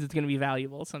valuable. That means it's gonna be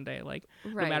valuable someday. Like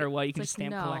no matter what, you can just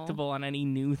stamp collectible on any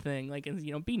new thing, like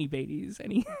Beanie Babies,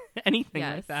 anything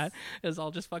like that. It was all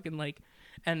just fucking like,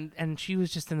 and she was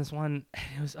just in this one.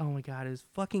 It was, oh my god, it was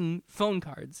fucking phone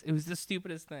cards. It was the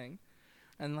stupidest thing,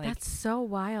 and like that's so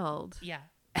wild. Yeah,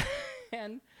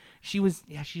 and she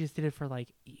just did it for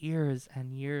like years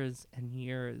and years and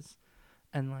years.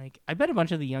 And like, I bet a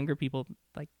bunch of the younger people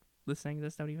like listening to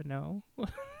this don't even know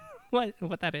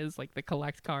what that is. Like the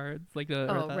collect cards, like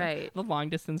the long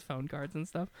distance phone cards and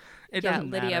stuff. It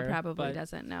doesn't Lydia matter, probably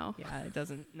doesn't know. Yeah, it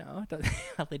doesn't know.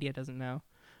 Lydia doesn't know,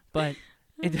 but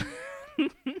it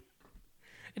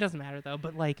doesn't matter though.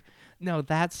 But like, no,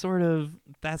 that sort of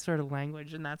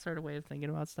language and that sort of way of thinking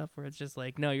about stuff, where it's just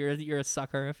like, no, you're a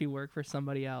sucker if you work for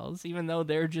somebody else, even though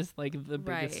they're just like the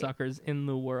biggest suckers in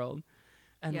the world,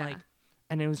 and like.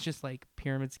 And it was just like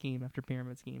pyramid scheme after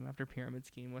pyramid scheme after pyramid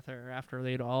scheme with her after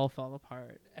they'd all fall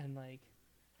apart. And like,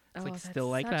 it's like still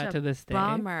like that to this day.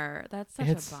 Bummer. That's such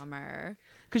a bummer.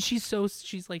 Because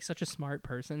she's like such a smart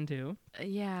person too.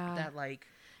 Yeah. That like.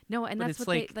 No, and that's what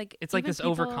like, they like. It's like this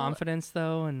overconfidence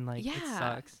though, and like it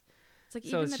sucks. It's like,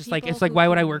 so it's just like, why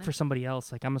would I work for somebody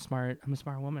else? Like, I'm a smart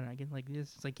woman. I can like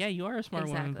this. It's like, yeah, you are a smart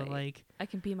woman, but like, I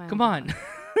can be my come own on.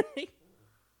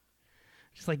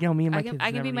 Just like, me and my kids.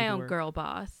 I can be my own girl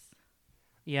boss.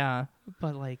 Yeah,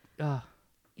 but like,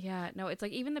 yeah, no, it's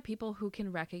like even the people who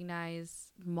can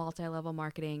recognize multi-level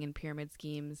marketing and pyramid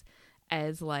schemes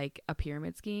as like a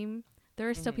pyramid scheme, there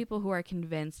are still people who are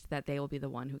convinced that they will be the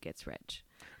one who gets rich.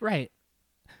 Right.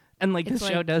 And like this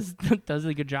show does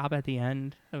a good job at the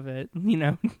end of it,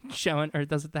 showing, or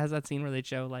has that scene where they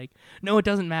show like, no, it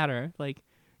doesn't matter. Like,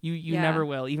 You never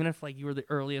will, even if like you were the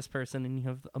earliest person and you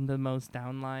have the most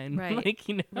downline,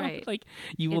 right? Like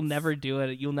you will never do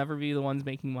it. You'll never be the ones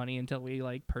making money until we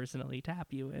like personally tap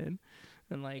you in,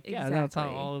 and like that's how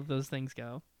all of those things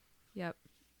go. Yep.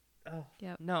 Oh.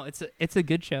 Yep. No, it's a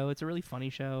good show. It's a really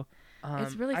funny show.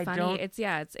 It's really funny.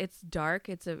 It's dark.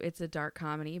 It's a dark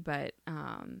comedy, but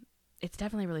it's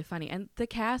definitely really funny, and the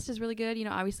cast is really good.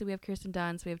 Obviously we have Kirsten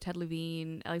Dunst, we have Ted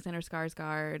Levine, Alexander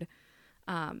Skarsgård.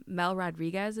 Mel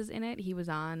Rodriguez is in it. He was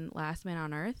on Last Man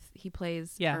on Earth. He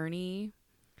plays Ernie,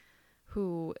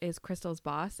 who is Crystal's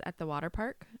boss at the water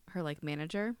park, her like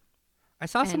manager. I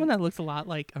saw someone And- that looks a lot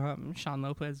like Sean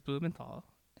Lopez Blumenthal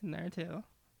in there too.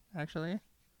 Actually,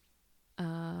 I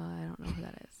don't know who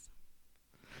that is.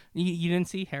 you didn't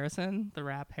see Harrison, the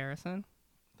rap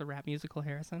musical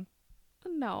Harrison?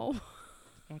 No.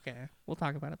 Okay, we'll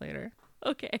talk about it later.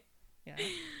 Okay. Yeah.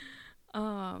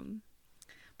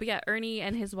 But yeah, Ernie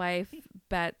and his wife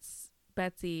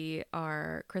Betsy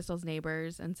are Crystal's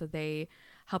neighbors, and so they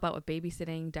help out with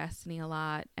babysitting Destiny a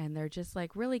lot, and they're just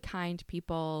like really kind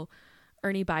people.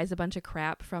 Ernie buys a bunch of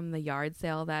crap from the yard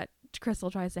sale that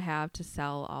Crystal tries to have to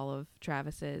sell all of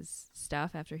Travis's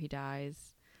stuff after he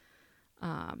dies.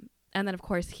 And then of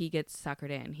course he gets suckered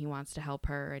in. He wants to help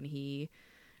her, and he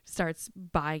starts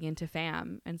buying into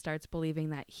fam and starts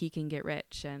believing that he can get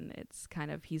rich, and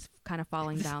he's kind of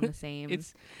falling down the same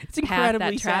It's path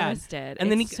incredibly that Travis did.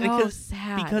 And then It's he so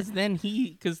sad. because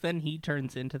then he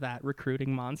turns into that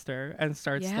recruiting monster and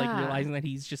starts like Yeah. realizing that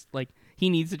he's just like he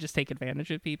needs to just take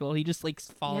advantage of people. He just like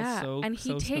falls and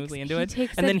so smoothly into he it.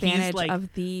 takes And then advantage he's like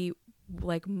of the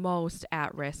like most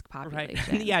at-risk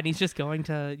population. right. Yeah, and he's just going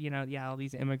to, all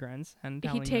these immigrants and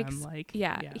telling them like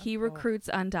he recruits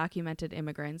undocumented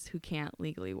immigrants who can't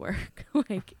legally work.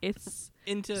 Like it's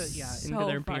into so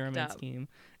their fucked pyramid up. scheme.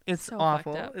 It's So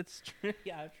awful. fucked up. It's truly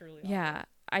awful. Yeah,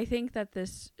 I think that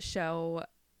this show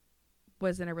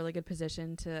was in a really good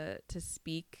position to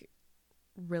speak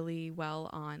really well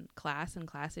on class and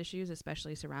class issues,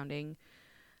 especially surrounding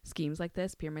schemes like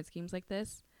this, pyramid schemes like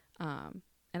this.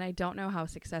 And I don't know how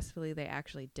successfully they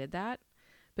actually did that,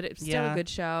 but it's still a good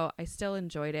show. I still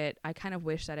enjoyed it. I kind of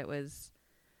wish that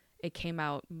it came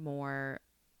out more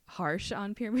harsh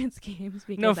on pyramid schemes,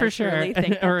 because No, for I sure. truly think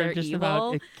that or they're just evil.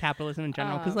 about capitalism in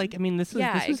general. Because this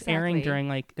was airing exactly. during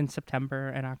like in September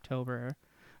and October.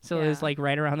 So it was Yeah. like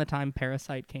right around the time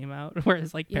Parasite came out,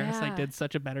 whereas like Parasite Yeah. did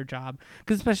such a better job.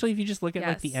 Because especially if you just look at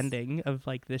like the Yes. ending of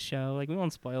like this show, like we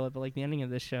won't spoil it, but like the ending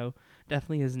of this show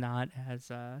definitely is not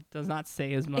as does not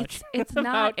say as much It's about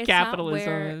not it's capitalism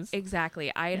not where, is.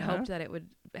 exactly. I had Yeah. hoped that it would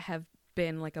have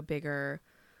been like a bigger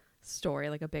story,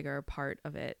 like a bigger part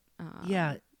of it.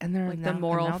 Yeah, and they're like now, the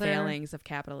moral and now they're- failings of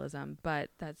capitalism,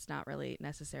 but that's not really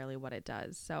necessarily what it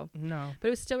does. So, No, but it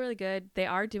was still really good. They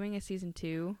are doing a season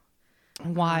 2.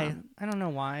 why? I don't know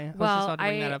why. I was well, just about to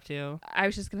bring that up too. I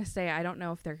was just gonna say I don't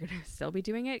know if they're gonna still be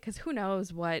doing it, because who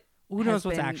knows Who has knows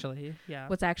what's been- actually? Yeah.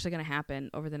 what's actually going to happen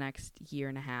over the next year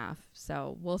and a half.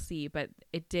 So we'll see. But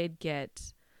it did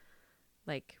get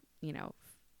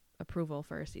approval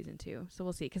for a season 2. So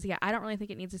we'll see. Because I don't really think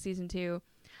it needs a season 2.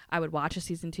 I would watch a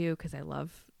season 2 because I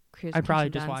love I'd probably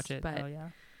Kirsten just Dunst, watch it. But Oh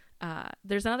yeah.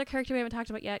 there's another character we haven't talked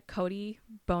about yet, Cody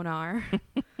Bonar.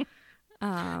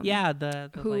 Yeah,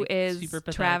 the who like, is super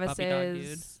pathetic puppy dog dude.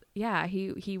 Travis's? Yeah,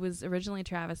 he was originally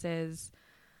Travis's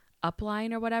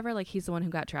upline or whatever. Like he's the one who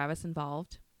got Travis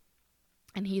involved,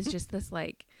 and he's just this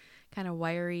like kind of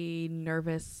wiry,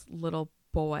 nervous little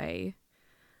boy.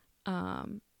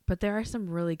 But there are some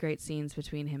really great scenes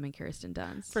between him and Kirsten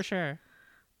Dunst, For sure.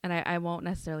 and I won't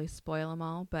necessarily spoil them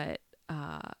all, but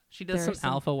She does there's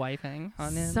some alpha wifing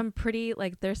on him. some pretty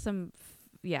there's some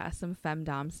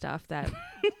femdom stuff that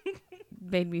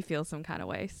made me feel some kind of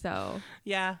way. So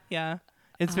Yeah.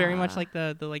 It's very much like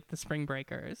the Spring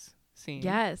Breakers scene.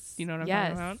 yes, You know what I'm yes.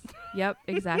 talking about? Yep,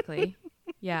 exactly.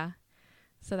 Yeah.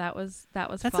 So that was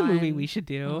That's fun. a movie we should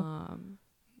do. Um,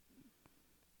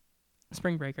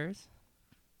 Spring Breakers.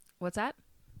 what's that?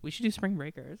 We should do Spring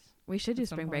Breakers. We should do At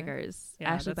some Spring point. Breakers.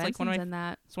 Yeah, Ashley that's like one of Benson's my in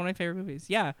that. It's one of my favorite movies.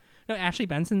 Yeah. No, Ashley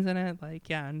Benson's in it. Like,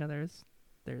 yeah, no,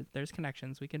 there's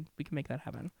connections. We can make that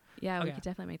happen. Yeah, we Okay. could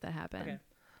definitely make that happen.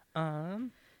 Okay.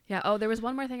 Yeah. Oh, there was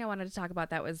one more thing I wanted to talk about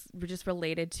that was just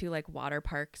related to like water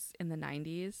parks in the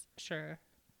 90s. Sure.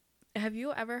 Have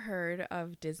you ever heard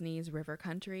of Disney's River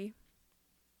Country?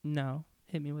 No.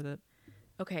 Hit me with it.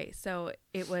 Okay, so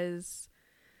it was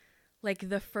like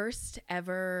the first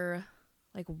ever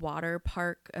like water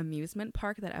park amusement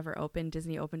park that ever opened.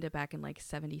 Disney opened it back in like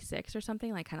 76 or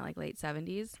something, like kind of like late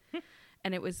 70s.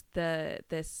 And it was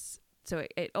so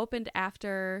it opened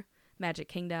after Magic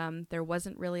Kingdom. There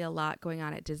wasn't really a lot going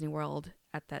on at Disney World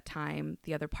at that time.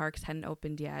 The other parks hadn't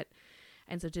opened yet.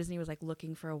 And so Disney was like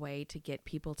looking for a way to get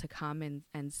people to come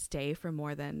and stay for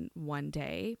more than one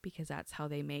day, because that's how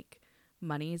they make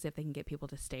money, is if they can get people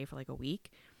to stay for like a week.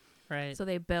 Right. So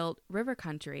they built River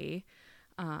Country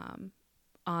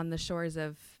on the shores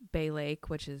of Bay Lake,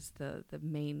 which is the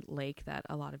main lake that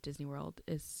a lot of Disney World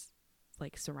is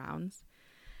like surrounds.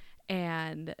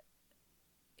 And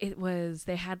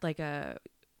they had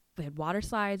water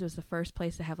slides. It was the first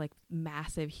place to have like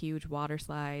massive, huge water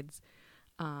slides.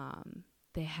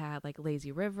 They had like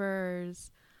lazy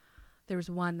rivers. There was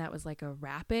one that was like a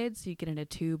rapid, so you get in a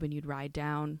tube and you'd ride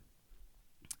down.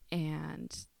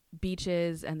 and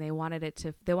beaches, and they wanted it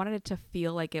to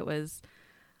feel like it was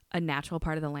a natural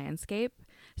part of the landscape.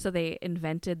 So they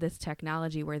invented this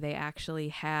technology where they actually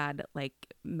had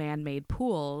like man-made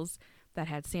pools that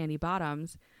had sandy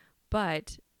bottoms,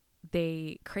 but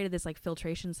they created this like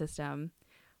filtration system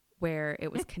where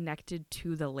it was connected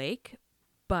to the lake,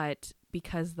 but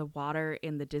because the water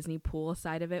in the Disney pool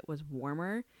side of it was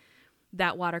warmer,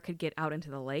 that water could get out into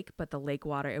the lake, but the lake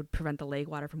water, it would prevent the lake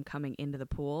water from coming into the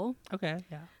pool. Okay,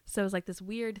 yeah. So it was like this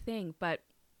weird thing, but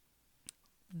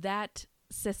that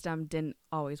system didn't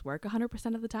always work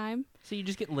 100% of the time. So you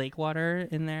just get lake water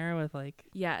in there with like...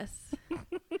 Yes.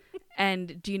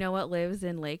 And do you know what lives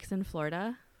in lakes in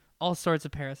Florida? all sorts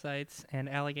of parasites and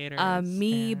alligators.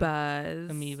 Amoebas.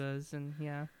 And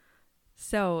yeah.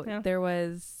 So Yeah. there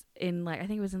was I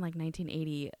think it was in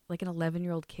 1980, like an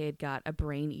 11-year-old kid got a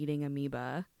brain-eating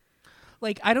amoeba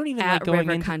Like I don't even at like going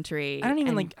River into Country. I don't even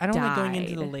and like I don't like going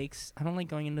into the died. lakes. I don't like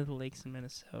going into the lakes in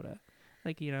Minnesota.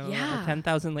 Like, you know, Yeah.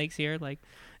 10,000 lakes here. Like,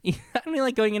 I don't even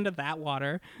like going into that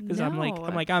water because I'm No.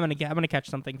 gonna catch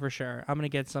something for sure. I'm gonna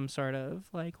get some sort of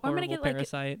like Or I'm horrible gonna get, like,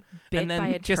 parasite. Bit and then by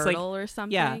a just, like, turtle or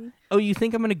something. Oh, you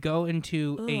think I'm gonna go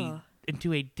into Ugh.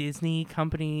 a Disney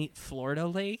company Florida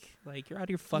lake? Like, you're out of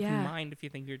your fucking Yeah. mind if you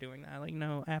think you're doing that. Like,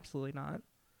 no, absolutely not.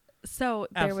 So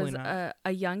there Absolutely was not.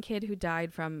 a young kid who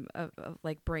died from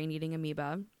like brain-eating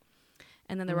amoeba.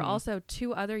 And then there were Mhm. also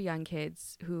 2 other young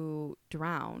kids who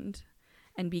drowned.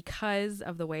 And because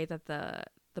of the way that the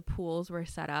pools were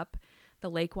set up, the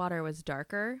lake water was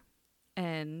darker,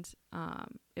 and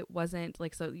it wasn't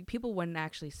like, so people wouldn't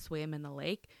actually swim in the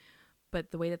lake,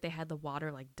 but the way that they had the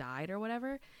water like dyed or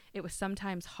whatever, it was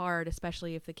sometimes hard,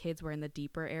 especially if the kids were in the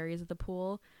deeper areas of the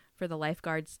pool, for the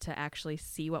lifeguards to actually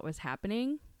see what was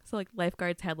happening. So like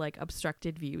lifeguards had like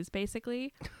obstructed views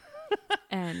basically.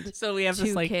 And So we have 2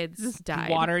 this like kids this died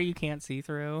water you can't see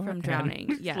through from and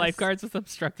drowning. Yes. Lifeguards with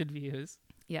obstructed views.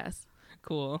 Yes.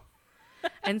 Cool.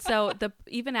 And so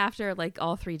even after like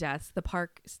all 3 deaths, the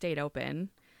park stayed open.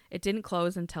 It didn't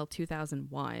close until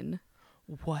 2001.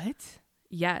 What?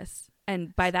 Yes.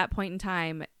 And by that point in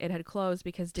time, it had closed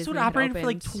because Disney So it had operated for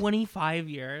like opened- 25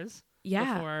 years.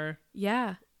 Yeah. Before...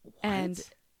 Yeah. What?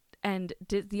 And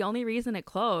the only reason it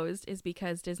closed is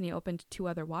because Disney opened 2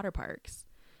 other water parks.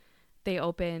 They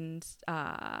opened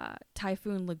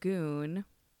Typhoon Lagoon,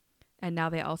 and now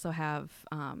they also have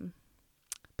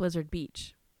Blizzard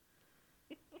Beach.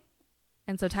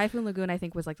 And so Typhoon Lagoon, I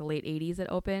think, was like the late 80s it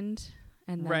opened,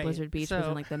 and then Right. Blizzard Beach was So-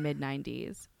 in like the mid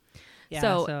 90s. Yeah,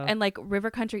 so and like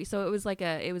River Country, so it was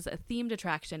a themed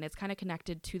attraction. It's kind of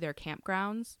connected to their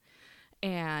campgrounds,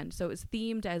 and so it was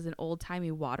themed as an old timey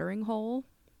watering hole.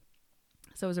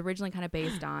 So it was originally kind of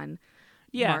based on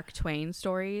Mark Twain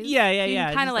stories. Yeah.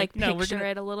 Kind Just of like no, picture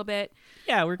it a little bit.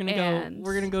 Yeah, we're gonna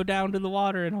And- go down to the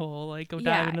watering hole, like go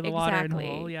dive into the watering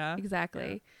hole. Yeah,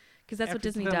 exactly. Because that's what After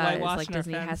Disney the does. whitewashing Like our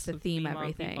Disney has fence to with theme Meemaw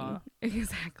everything. Peepaw.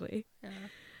 Exactly.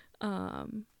 Yeah.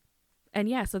 And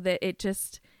yeah, so that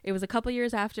it was a couple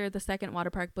years after the second water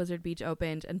park, Blizzard Beach,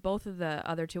 opened, and both of the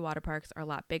other 2 water parks are a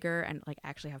lot bigger and like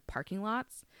actually have parking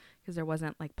lots, because there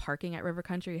wasn't like parking at River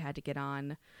Country. You had to get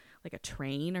on like a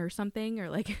train or something, or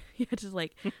like you had to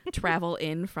like travel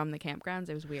in from the campgrounds.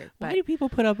 It was weird. Why But do people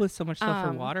put up with so much stuff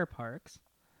for um, water parks?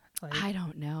 Like, I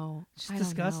don't know. it's I don't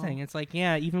disgusting. know. It's like,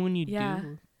 yeah, even when you Yeah.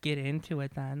 do get into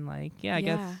it, then like, yeah, I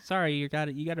Yeah. guess sorry, you got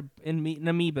an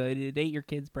amoeba. It ate your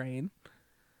kid's brain.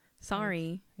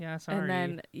 Sorry. Yeah, sorry. And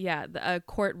then, yeah, a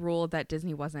court ruled that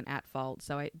Disney wasn't at fault.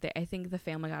 So I think the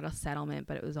family got a settlement,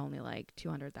 but it was only like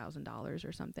 $200,000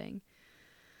 or something,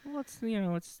 well, it's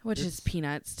which it's, is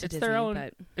peanuts to it's Disney. their own-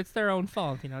 but it's their own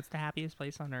fault. You know, it's the happiest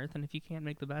place on earth, and if you can't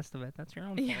make the best of it, that's your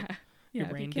own fault. yeah, Your if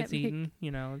you brain can't gets make- eaten. You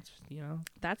know, it's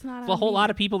That's not there's a on whole me. lot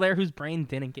of people there whose brain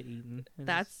didn't get eaten.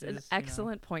 That's an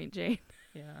excellent point, Jane.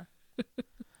 Yeah.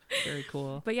 Very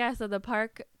cool. But yeah, so the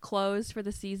park closed for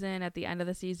the season at the end of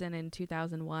the season in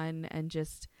 2001 and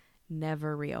just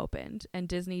never reopened. And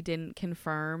Disney didn't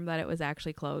confirm that it was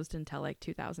actually closed until like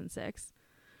 2006.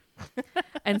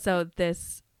 And so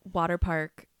this water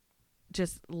park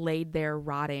just laid there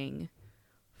rotting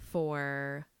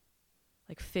for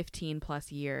like 15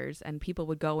 plus years, and people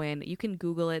would go in. You can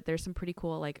Google it. There's some pretty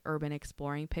cool like urban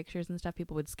exploring pictures and stuff.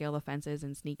 People would scale the fences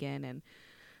and sneak in, and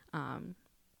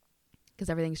because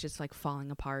everything's just like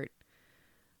falling apart.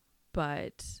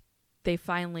 But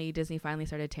Disney finally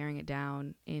started tearing it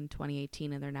down in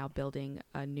 2018, and they're now building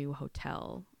a new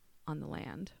hotel on the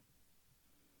land.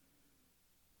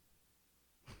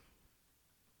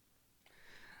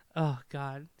 Oh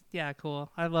God. Yeah,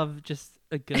 cool. I love just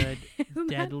a good Isn't that,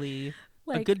 deadly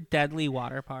like, a good deadly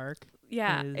water park.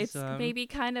 Yeah, is, it's maybe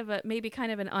kind of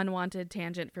an unwanted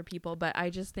tangent for people, but I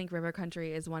just think River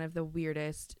Country is one of the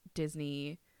weirdest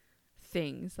Disney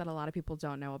things that a lot of people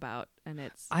don't know about, and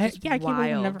it's I can't believe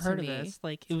I never to heard of me. this.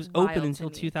 Like, it It's was open wild until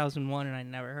to me. 2001, and I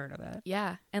never heard of it.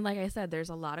 Yeah, and like I said, there's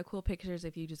a lot of cool pictures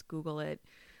if you just Google it,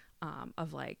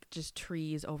 of like just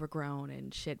trees overgrown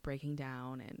and shit breaking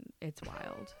down, and it's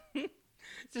wild.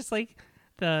 It's just like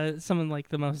some of like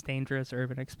the most dangerous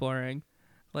urban exploring.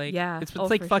 Like, Yeah. it's Oh,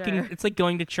 like for fucking, sure. it's like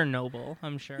going to Chernobyl.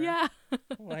 I'm sure. Yeah,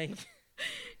 Like,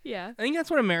 yeah, I think that's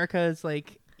what America is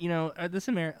like. You know,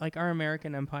 like our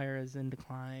American empire is in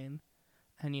decline,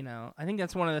 and you know, I think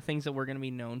that's one of the things that we're gonna be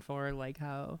known for, like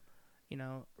how, you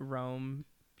know, Rome,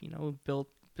 you know, built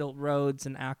roads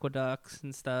and aqueducts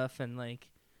and stuff, and like,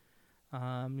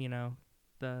 you know,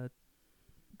 the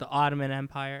Ottoman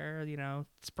Empire, you know,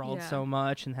 sprawled Yeah. so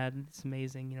much and had this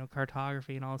amazing, you know,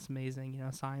 cartography and all this amazing, you know,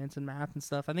 science and math and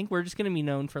stuff. I think we're just gonna be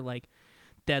known for like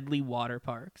deadly water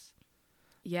parks.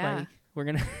 yeah, Like, we're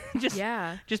gonna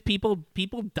yeah. just people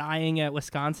dying at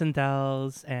Wisconsin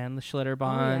Dells and the Oh,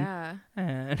 Schlitterbahn yeah.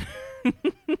 and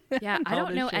Yeah, and I all don't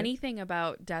this know shit. anything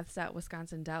about deaths at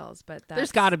Wisconsin Dells, but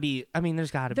There's got to be. I mean, there's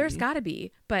got to be. there's got to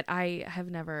be, but I have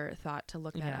never thought to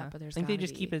look that Yeah. up. But there's I think they gotta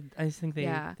just be. keep it. I just think they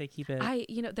Yeah. they keep it.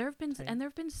 there have been Tight. and there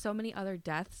have been so many other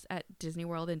deaths at Disney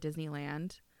World and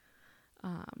Disneyland.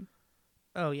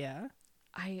 Oh yeah.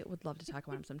 I would love to talk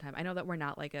about them sometime. I know that we're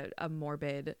not like a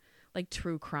morbid, like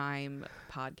true crime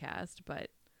podcast, but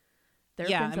there have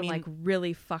Yeah, been I some mean- like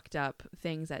really fucked up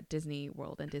things at Disney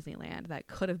World and Disneyland that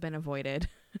could have been avoided.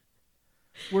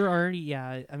 We're already.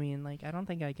 Yeah. I mean, like, I don't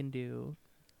think I can do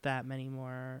that many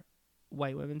more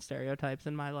white women stereotypes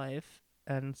in my life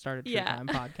and start a true Yeah. crime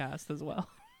podcast as well.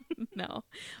 No, well,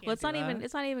 Can't it's do not even that.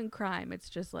 it's not even crime. It's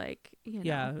just like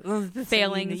Yeah. Well, that's-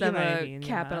 failings you of know what I a mean, yeah.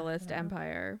 capitalist Yeah.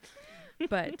 empire.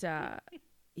 But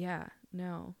yeah,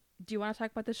 no. Do you want to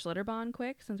talk about the Schlitterbahn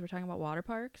quick since we're talking about water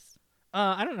parks?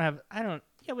 I don't.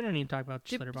 Yeah, we don't need to talk about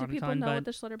Do Schlitterbahn a people ton, know but what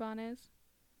the Schlitterbahn is?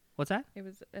 what's that?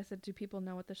 I said, do people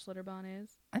know what the Schlitterbahn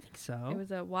is? I think so. It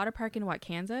was a water park in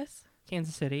Kansas?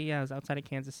 Kansas City. Yeah, it was outside of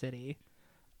Kansas City.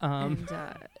 And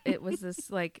it was this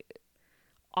like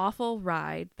awful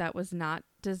ride that was not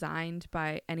designed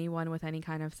by anyone with any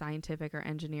kind of scientific or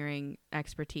engineering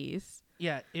expertise.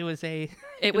 Yeah, it was a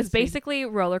It was was a- basically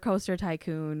Roller Coaster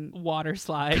Tycoon. water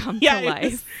slide. Come to yeah,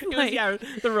 life. It was, Like- yeah,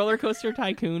 the roller coaster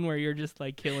tycoon where you're just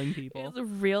like killing It people. was a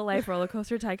real life Roller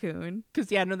Coaster Tycoon.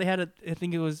 Because yeah, no, they had a. I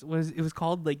think it was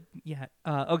called like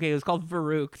okay, it was called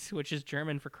Verrückt, which is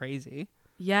German for crazy.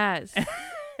 Yes,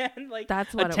 And like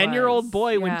that's what a 10-year-old was.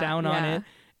 boy went Yeah, down on yeah. it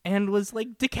and was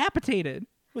like decapitated.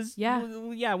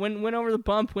 Went over the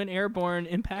bump, went airborne,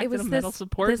 impacted It was a metal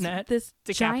support net, this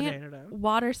decapitated giant him.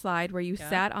 water slide where you Yeah.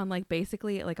 sat on like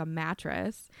basically like a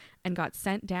mattress and got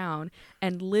sent down,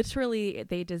 and literally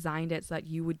they designed it so that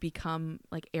you would become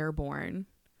like airborne.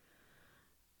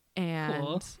 And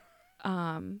Cool.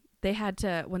 they had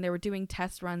to, when they were doing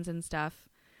test runs and stuff,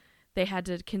 they had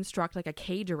to construct like a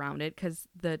cage around it because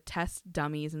the test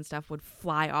dummies and stuff would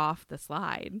fly off the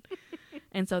slide.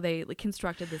 And so they like,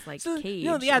 constructed this like cage.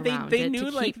 No, yeah, around they it knew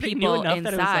to like keep they people knew enough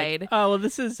inside. that it was like, oh well,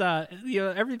 this is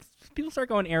every people start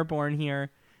going airborne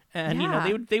here, and you know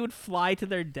Yeah. they would fly to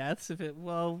their deaths if it.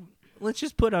 Well, let's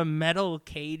just put a metal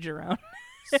cage around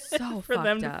So for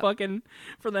them fucked to up.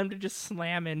 for them to just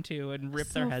slam into and rip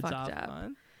their So heads fucked off up.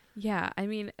 on. Yeah, I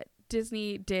mean,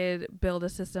 Disney did build a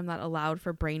system that allowed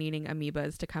for brain-eating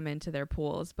amoebas to come into their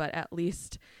pools, but at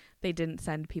least they didn't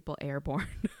send people airborne.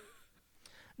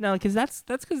 No, because that's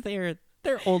because they're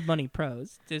old money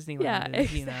pros. Disneyland Yeah,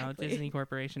 is, exactly. Disney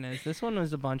Corporation is. This one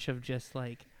was a bunch of just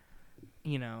like,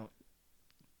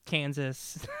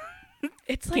 Kansas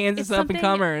It's like Kansas it's up and something-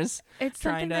 comers It's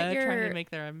trying something to that trying your to make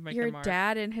their mark.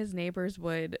 dad and his neighbors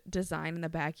would design in the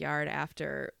backyard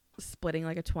after splitting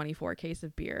like a 24 case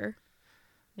of beer.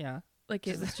 Yeah. Like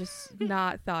it was just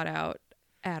not thought out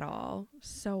at all.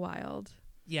 So wild.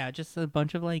 Yeah, just a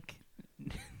bunch of like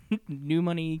new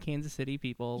money Kansas City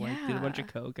people like did a bunch of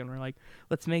Yeah. coke and were like,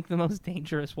 let's make the most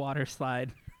dangerous water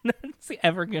slide that's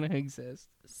ever gonna exist.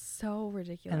 So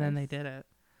ridiculous. And then they did it.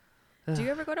 Do you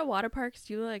ever go to water parks?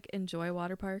 Do you like enjoy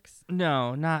water parks?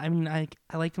 No, not. I mean, I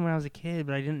liked them when I was a kid,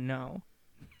 but I didn't know.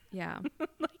 Yeah.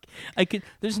 I could.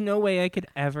 There's no way I could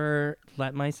ever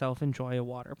let myself enjoy a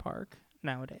water park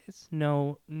nowadays.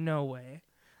 No way.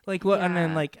 Like what? And then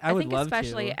Yeah. like I would think love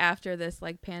especially to. after this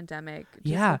like pandemic. just,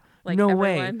 Yeah. Like no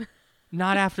way. everyone-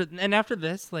 Not after. And after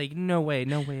this, like no way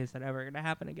is that ever gonna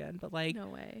happen again. But like, No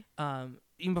way.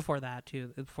 even before that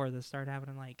too, before this started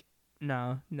happening, like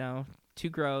no, too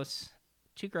gross,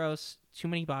 too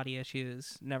many body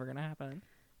issues, never gonna happen.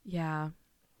 Yeah.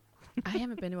 I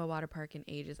haven't been to a water park in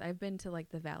ages. I've been to like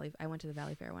the Valley. I went to the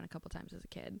Valley Fair one a couple times as a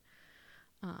kid.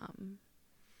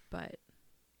 But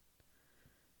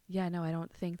yeah, no, I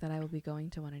don't think that I will be going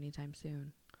to one anytime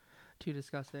soon. Too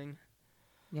disgusting.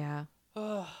 Yeah.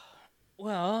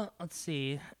 Well, let's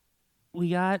see. We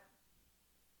got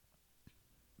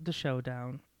the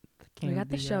showdown. We got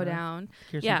the showdown.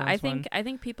 Kirsten Yeah, Dunst one. I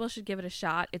think people should give it a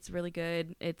shot. It's really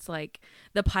good. It's like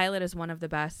the pilot is one of the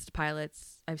best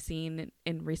pilots I've seen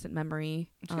in recent memory.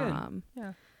 It's good.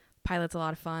 Yeah. Pilot's a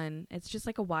lot of fun. It's just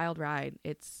like a wild ride.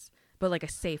 But like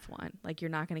a safe one. Like you're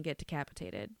not going to get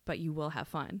decapitated, but you will have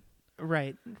fun.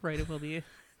 Right. It will be.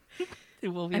 It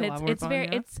will be And a lot more fun.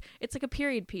 Yeah. it's like a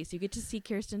period piece. You get to see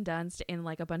Kirsten Dunst in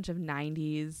like a bunch of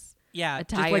 90s. Yeah,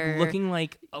 attire. just like looking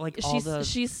like all the.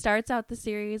 She starts out the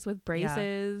series with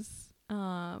braces.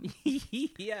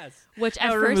 Yes. Which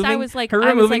at first I was like, her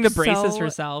removing the the braces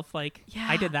herself. Like yeah.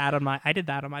 I did that on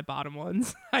my bottom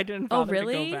ones. I didn't bother to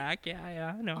really? go back.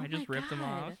 Yeah. No, I just ripped them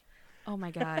off. Oh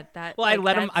my god, that. Well,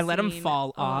 like, I let them scene,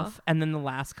 fall off, and then the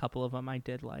last couple of them I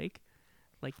did like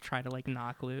try to like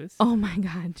knock loose. Oh my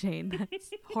god, Jane,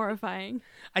 that's horrifying.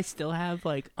 I still have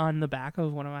like on the back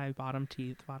of one of my bottom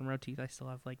row teeth. I still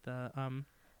have like the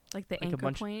like the like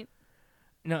anchor point.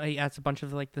 No, yeah, it's a bunch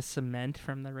of like the cement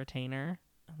from the retainer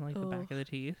on like the back of the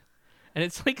teeth, and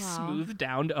it's like smoothed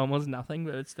down to almost nothing,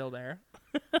 but it's still there.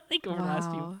 Like over the last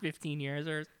 15 years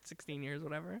or 16 years,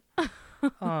 whatever.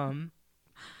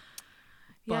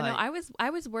 Yeah, no, I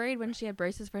was worried when she had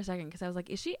braces for a second because I was like,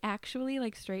 is she actually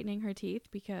like straightening her teeth?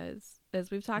 Because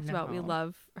as we've talked about, we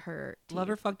love her teeth. Love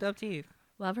her fucked up teeth.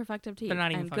 Love her fucked up teeth. They're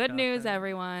not even and fucked good up, news, they're-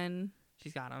 everyone.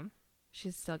 She's got them.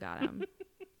 She's still got them.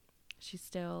 She's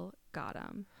still got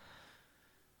them.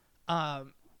 What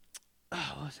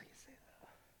was I gonna say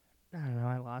though? I don't know.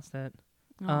 I lost it.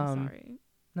 Oh, sorry.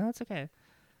 No, it's okay.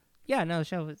 Yeah, no,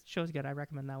 the show's good. I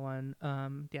recommend that one.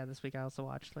 Yeah, this week I also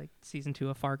watched like season 2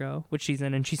 of Fargo, which she's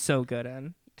in, and she's so good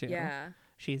in too. Yeah.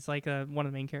 She's like one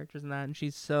of the main characters in that, and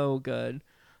she's so good.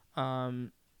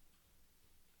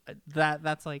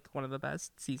 That's like one of the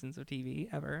best seasons of TV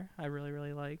ever. I really,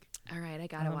 really like. All right, I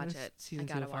gotta watch it. Season I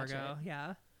 2 gotta of watch Fargo. it.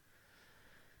 Yeah.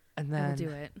 And then I will do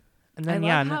it. And then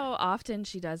I love how often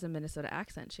she does a Minnesota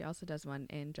accent. She also does one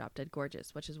in Drop Dead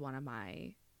Gorgeous, which is one of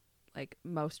my like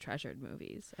most treasured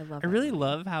movies. I really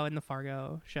love how in the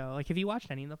Fargo show, like have you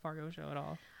watched any of the Fargo show at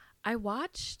all? I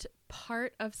watched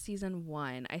part of season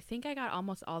 1. I think I got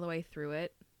almost all the way through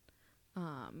it.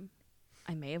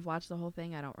 I may have watched the whole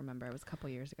thing. I don't remember. It was a couple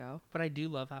years ago. But I do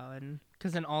love how,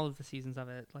 because in all of the seasons of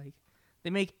it, like they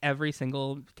make every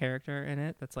single character in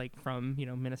it that's like from,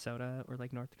 Minnesota or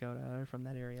like North Dakota or from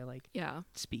that area, like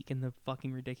speak in the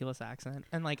fucking ridiculous accent.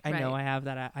 And like, I know I have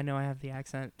that. I know I have the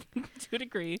accent to a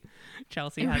degree.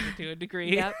 Chelsea has it to a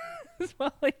degree. Yep.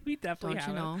 Well, like we definitely Don't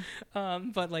have you know?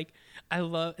 it. But like, I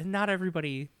love, not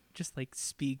everybody just like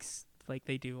speaks like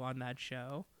they do on that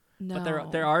show. No.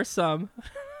 But there are some,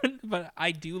 but I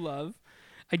do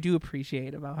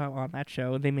appreciate about how on that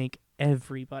show they make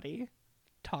everybody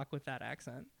talk with that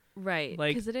accent. Right.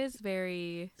 Like, because it is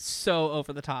very so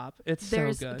over the top. It's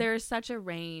so good. There's such a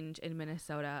range in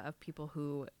Minnesota of people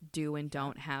who do and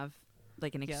don't have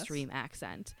like an extreme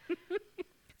accent.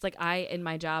 It's like in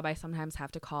my job, I sometimes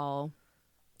have to call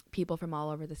people from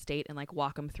all over the state and like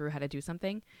walk them through how to do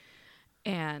something.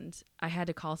 And I had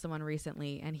to call someone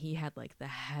recently and he had like the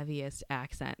heaviest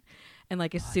accent. And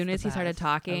like as soon as he started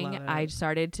talking, I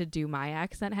started to do my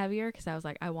accent heavier because I was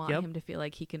like, I want him to feel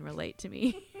like he can relate to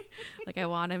me. Like I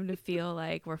want him to feel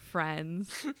like we're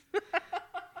friends.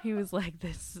 He was like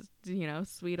this,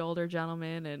 sweet older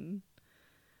gentleman. And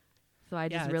so I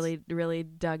just really, really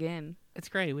dug in. It's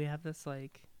great. We have this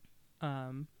like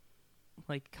kind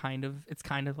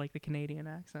of like the Canadian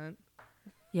accent.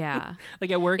 Yeah.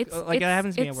 Like at work, it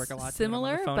happens to me at work a lot.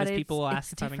 Similar, too, but people will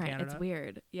ask it's if I'm in different. Canada. It's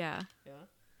weird. Yeah.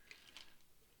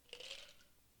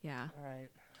 Yeah.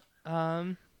 All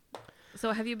right.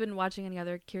 So have you been watching any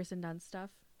other Kirsten Dunst stuff?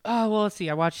 Oh, well, let's see.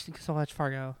 I watched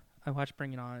Fargo. I watched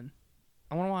Bring It On.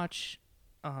 I want to watch,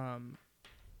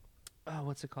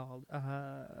 what's it called?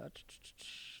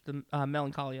 The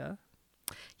Melancholia.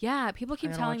 Yeah, people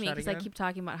keep telling me because I again. keep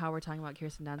talking about how we're talking about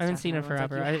Kirsten Dunst. I haven't seen it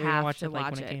forever. Like, I watched it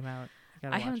like when it came out.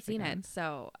 I haven't seen it,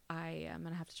 so I am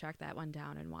gonna have to track that one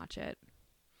down and watch it.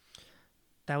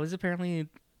 That was apparently,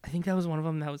 I think that was one of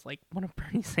them. That was like one of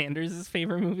Bernie Sanders'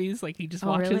 favorite movies. Like he just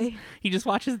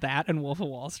watches that and Wolf of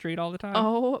Wall Street all the time.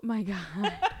 Oh my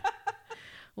god.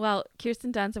 Well,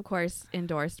 Kirsten Dunst, of course,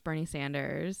 endorsed Bernie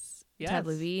Sanders. Yes. Ted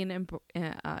Levine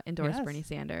endorsed Bernie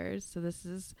Sanders. So this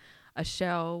is a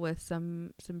show with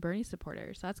some Bernie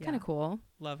supporters. So that's kind of cool.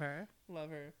 Love her.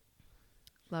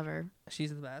 Love her. She's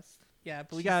the best. Yeah,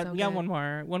 but we She's got so we got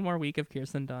good. one more week of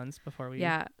Kirsten Dunst before we.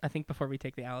 Yeah. I think before we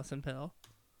take the Allison pill.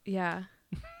 Yeah.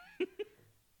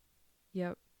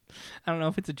 Yep. I don't know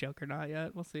if it's a joke or not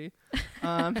yet. We'll see.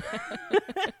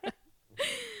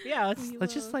 Yeah,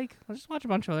 let's just watch a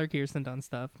bunch of other Kirsten Dunst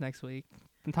stuff next week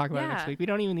and talk about it next Yeah. week. We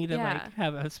don't even need to Yeah. like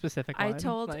have a specific one. I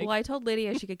told like,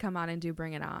 Lydia she could come on and do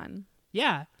Bring It On.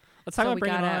 yeah. Let's talk So about we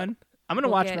Bring It gotta- On. I'm gonna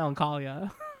we'll watch get-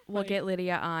 Melancholia. We'll Like- get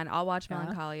Lydia on. I'll watch Yeah.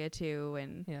 Melancholia too,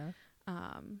 and Yeah.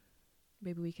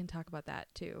 maybe we can talk about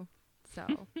that too. So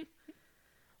Watch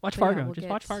But yeah, Fargo. we'll Just get-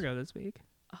 watch Fargo this week.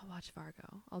 I'll watch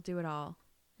Fargo. I'll do it all.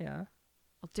 Yeah.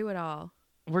 I'll do it all.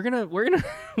 We're gonna we're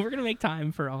gonna make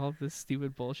time for all of this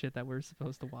stupid bullshit that we're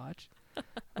supposed to watch.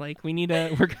 Like we need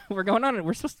to we're going on it.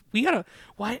 We gotta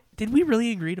why did we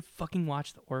really agree to fucking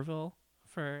watch the Orville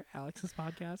for Alex's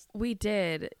podcast? We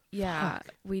did. Yeah,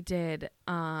 Fuck. we did.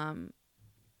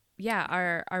 Yeah,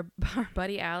 our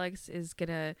buddy Alex is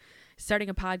starting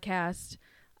a podcast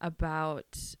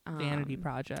about Vanity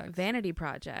Project. Vanity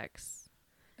projects.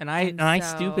 And I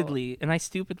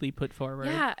stupidly put forward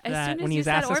Yeah, as that soon as when he you was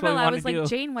said asked us what Orville, we I wanted was to like,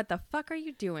 do. Jane, what the fuck are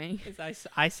you doing?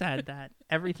 I said that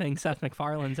everything Seth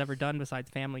MacFarlane's ever done besides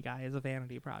Family Guy is a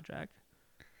vanity project.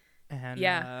 And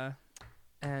Yeah.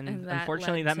 and that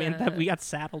unfortunately led that meant to- that we got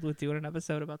saddled with doing an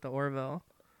episode about the Orville.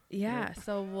 Yeah,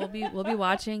 so we'll be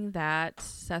watching that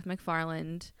Seth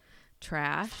MacFarlane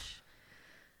trash.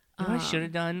 You know what I should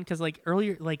have done? Because like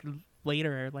earlier, like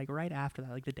later, like right after that,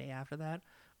 like the day after that,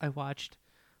 I watched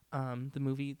the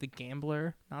movie The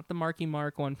Gambler, not the Marky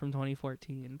Mark one from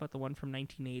 2014, but the one from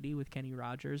 1980 with Kenny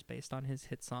Rogers, based on his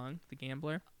hit song The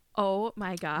Gambler. Oh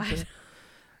my god,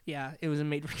 Yeah, it was a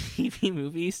made-for-TV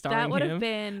movie that starring would have him,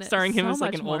 been starring him so as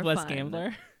like much an more old West fun. gambler.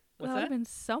 That What's would that? have been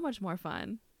so much more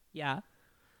fun. Yeah.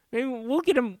 Maybe we'll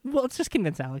get him. Well, let's just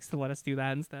convince Alex to let us do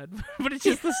that instead. But it's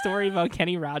just the story about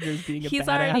Kenny Rogers being a He's badass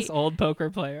already- old poker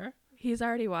player. He's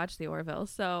already watched the Orville,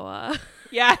 so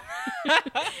Yeah.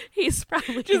 he's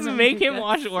probably Just gonna make be him good.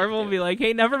 watch Orville and be like,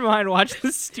 hey, never mind, watch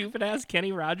this stupid ass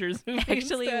Kenny Rogers movie.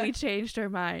 Actually, instead. we changed our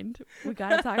mind. We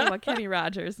gotta talk about Kenny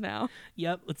Rogers now.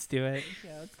 Yep, let's do it.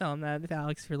 Yeah, let's tell him that. If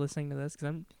Alex, if you're listening to this,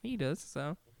 because he does,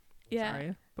 so Yeah,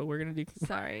 sorry. But we're gonna do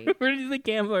sorry. we're gonna do The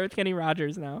Gambler with Kenny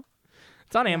Rogers now.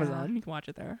 It's on Yeah. Amazon. You can watch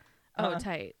it there. Oh,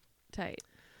 tight.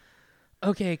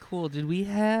 Okay, cool. Did we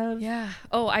have Yeah.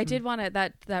 Oh, I did want to.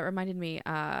 That reminded me.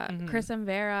 Mhm. Chris and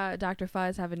Vera, Dr.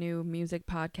 Fuzz, have a new music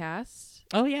podcast.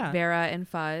 Oh yeah. Vera and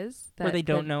Fuzz. Where they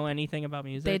don't that- know anything about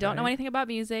music. They don't know right? anything about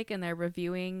music, and they're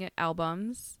reviewing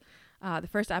albums. The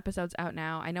first episode's out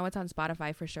now. I know it's on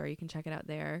Spotify for sure. You can check it out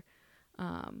there.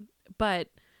 But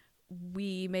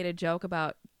we made a joke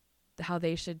about how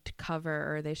they should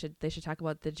cover, or they should talk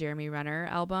about the Jeremy Renner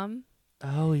album.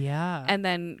 Oh yeah. And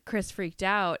then Chris freaked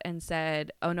out and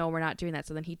said, "Oh no, we're not doing that."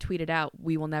 So then he tweeted out,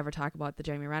 "We will never talk about the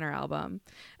Jeremy Renner album."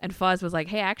 And Fuzz was like,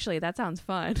 "Hey, actually, that sounds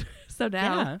fun." So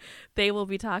now yeah. they will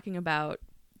be talking about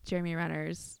Jeremy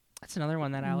Renner's That's another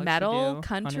one that Alex should do metal, on his-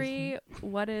 country.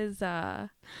 What is Oh,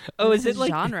 what's is it his like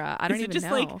genre? I don't is it even just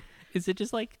know. like is it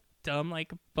just like dumb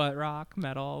like butt rock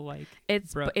metal like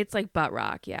it's bro- it's like butt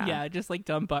rock, yeah. yeah, just like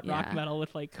dumb butt rock Yeah. metal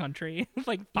with like country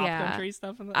like pop Yeah. country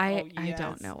stuff and I yes.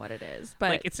 don't know what it is,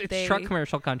 but like it's they, truck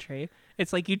commercial country.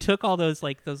 It's like you took all those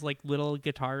little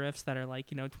guitar riffs that are like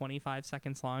 25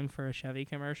 seconds long for a Chevy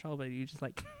commercial, but you just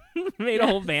like made a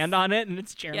whole Yes. band on it, and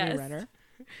it's Jeremy Yes. Renner.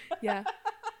 yeah.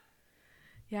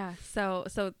 Yeah, so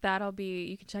that'll be,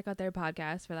 you can check out their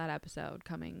podcast for that episode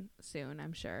coming soon,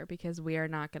 I'm sure, because we are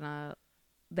not gonna,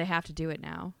 they have to do it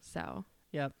now, so.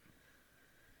 Yep.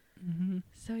 Mm-hmm.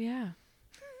 So yeah.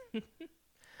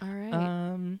 All right.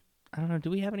 I don't know. Do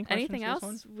we have any questions? Anything for this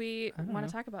else one? we I don't want know.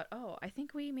 to talk about? Oh, I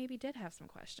think we maybe did have some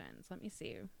questions. Let me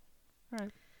see. All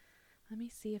right. Let me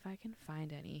see if I can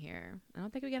find any here. I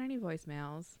don't think we got any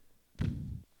voicemails.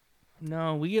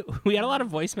 No, we had a lot of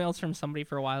voicemails from somebody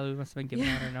for a while who must have been giving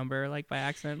out her number like by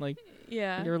accident. Like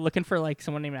Yeah. they were looking for like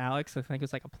someone named Alex. I think it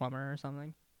was like a plumber or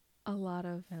something. A lot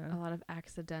of Yeah.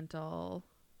 accidental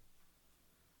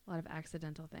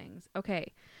things.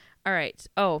 Okay. All right.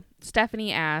 Oh,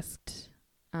 Stephanie asked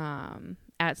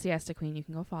at Siesta Queen, you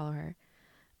can go follow her.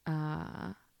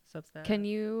 Substack. Can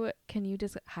you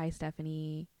just hi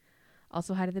Stephanie.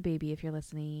 Also hi to the baby if you're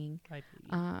listening. Hi,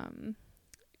 baby.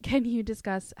 Can you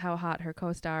discuss how hot her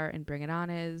co-star in Bring It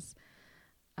On is?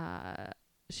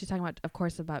 She's talking about, of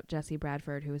course, about Jesse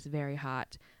Bradford, who is very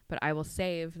hot, but I will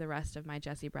save the rest of my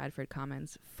Jesse Bradford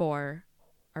comments for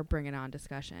our Bring It On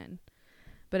discussion.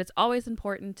 But it's always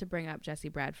important to bring up Jesse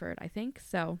Bradford, I think.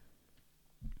 So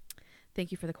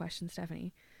thank you for the question,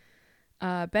 Stephanie.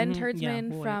 Ben Mhm, yeah, Turdsman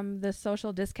we'll wait. from the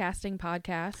Social Discasting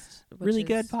podcast. Which Really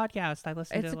good is- podcast. I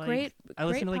listened It's to a like great, I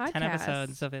listened to great like 10 podcast.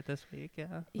 episodes of it this week.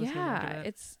 Yeah. Listened to a bunch of Yeah,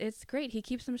 it. it's great. He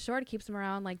keeps them short. He keeps them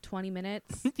around like 20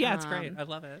 minutes. Yeah, it's great. I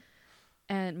love it.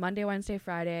 And Monday, Wednesday,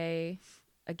 Friday,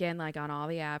 again, like on all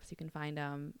the apps, you can find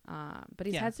him. But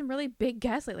he's Yeah. had some really big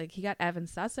guests. Like he got Evan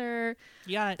Susser.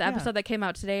 Yeah. The episode that came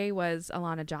out today was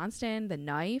Alana Johnston, The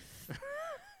Knife.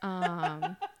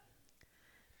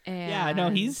 And Yeah, no,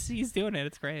 he's doing it.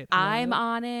 It's great. I'm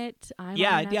on it. I'm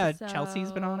Yeah, on an yeah, episode.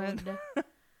 Chelsea's been on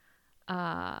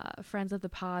it. Friends of the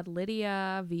pod,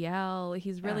 Lydia, VL.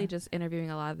 He's really Yeah. just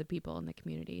interviewing a lot of the people in the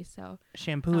community. So,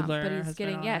 Shampoodler. but he's has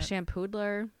getting been on it.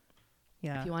 Shampoodler.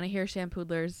 Yeah. If you want to hear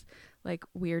Shampoodler's like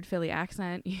weird Philly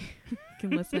accent, you can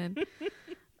listen.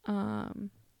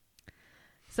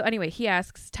 So anyway, he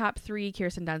asks top 3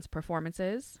 Kirsten Dunst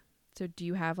performances. So do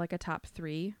you have like a top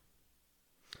 3?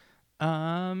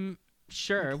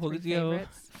 Sure. Like We'll 3 go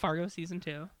favorites? Fargo season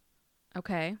 2.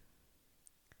 Okay.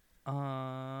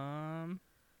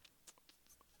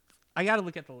 I gotta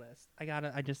look at the list. I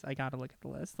gotta look at the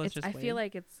list. Let's just I wait. feel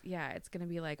like it's gonna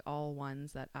be like all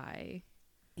ones that I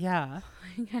Yeah.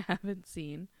 haven't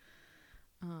seen.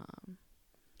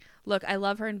 Look, I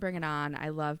love her in Bring It On. I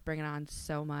love Bring It On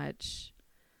so much.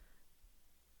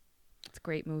 It's a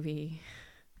great movie.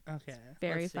 Okay.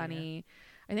 Very let's see. funny.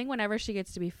 I think whenever she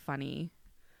gets to be funny,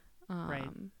 Right.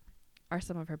 are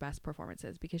some of her best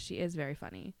performances because she is very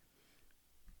funny.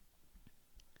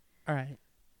 All right.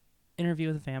 Interview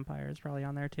with the Vampire is probably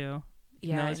on there too.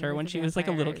 Yeah, That was her Interview when with she the was like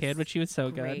a little Vampire kid, but she was so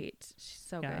is good. Great. She's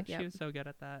so Yeah, good. she Yep. was so good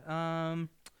at that.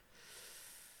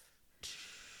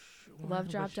 Love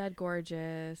Drop which- Dead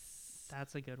Gorgeous.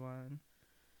 That's a good one.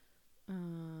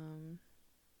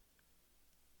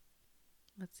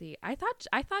 Let's see. I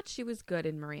thought she was good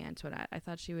in Marie Antoinette. I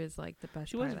thought she was like the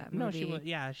best She part was of that no, movie. she was.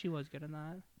 Yeah, she was good in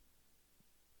that.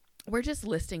 We're just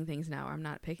listing things now. I'm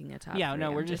not picking a top. Yeah, 3.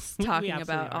 no, we're I'm just talking we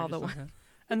absolutely about are all the just ones. listening.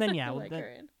 And then yeah, I well, like then, her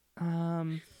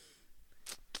in.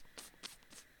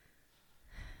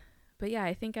 But yeah,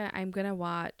 I think I'm gonna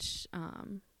watch.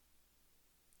 I'm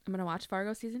gonna watch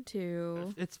Fargo season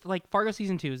 2. it's like Fargo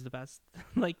season 2 is the best.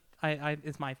 Like I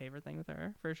it's my favorite thing with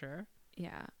her for sure.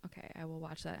 Yeah. Okay, I will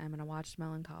watch that. I'm gonna watch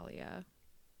Melancholia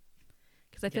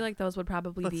because I feel Yeah. like those would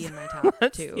probably be Let's- in my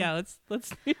top 2. Yeah,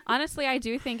 let's. Honestly, I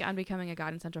do think On Becoming a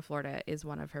God in Central Florida is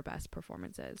one of her best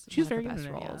performances. She's one of very her good best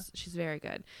in it, yeah. roles. She's very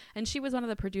good, and she was one of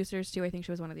the producers too. I think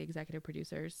she was one of the executive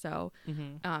producers. So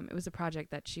it was a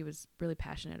project that she was really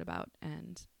passionate about,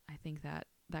 and I think that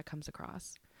comes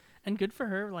across. And good for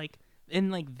her. Like in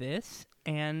like this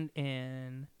and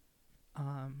in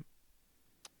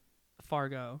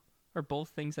Fargo are both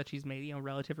things that she's made, you know,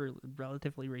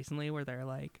 relatively recently, where they're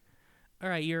like, all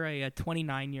right, you're a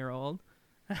 29-year-old.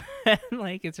 And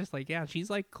like it's just like, yeah, she's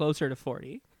like closer to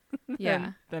 40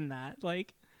 Yeah, than that.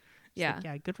 Like, it's yeah, like,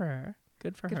 yeah, good for her.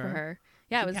 Good for good her. for her.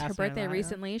 Yeah, She it was her cast her in birthday that, yeah.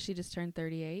 recently. She just turned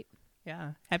 38.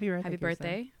 Yeah, happy birthday. Happy Kirsten.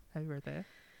 birthday. Happy birthday.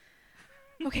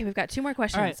 Okay, we've got 2 more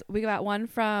questions. right. We got one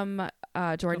from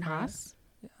Jordan Go for it. Haas.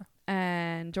 Yeah.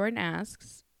 And Jordan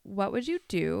asks, what would you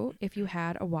do if you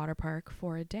had a water park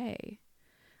for a day?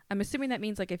 I'm assuming that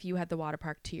means like if you had the water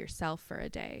park to yourself for a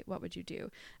day, what would you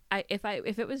do? If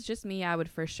it was just me, I would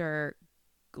for sure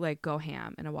like go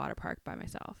ham in a water park by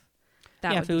myself. That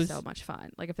Yeah, would if it be was- so much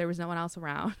fun. Like if there was no one else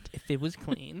around, If it was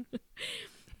clean, if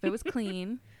it was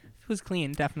clean. if it was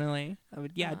clean, definitely. I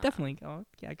would. Yeah, definitely go.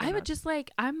 Yeah, go I would nuts. just like,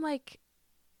 I'm like,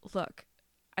 look,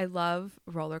 I love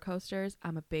roller coasters.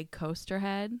 I'm a big coaster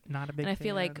head. Not a big. And I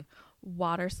feel like fan.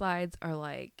 water slides are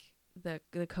like the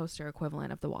coaster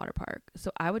equivalent of the water park.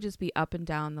 So I would just be up and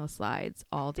down those slides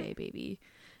all day, baby.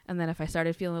 And then if I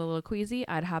started feeling a little queasy,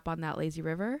 I'd hop on that lazy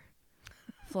river,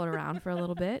 float around for a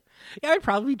little bit, Yeah, I'd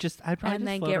probably and just then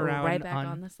float get around right back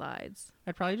on the slides.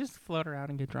 I'd probably just float around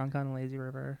and get drunk on a lazy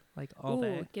river like all Ooh,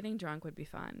 day. getting drunk would be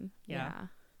fun. Yeah.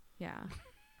 Yeah.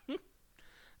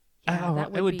 Oh,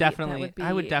 that I would be- definitely. that would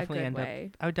I would be a definitely good end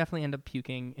way. up. I would definitely end up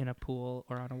puking in a pool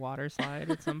or on a water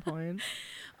slide at some point.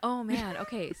 Oh man.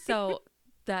 Okay. So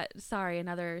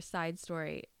another side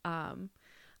story. A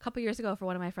couple years ago for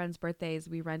one of my friends' birthdays,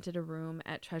 we rented a room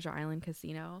at Treasure Island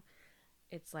Casino.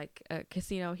 It's like a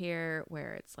casino here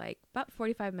where it's like about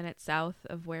 45 minutes south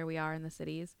of where we are in the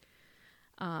cities.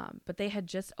 But they had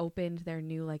just opened their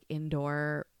new like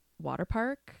indoor water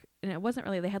park, and it wasn't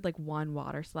really, they had like one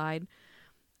water slide.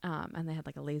 And they had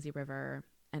like a lazy river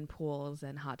and pools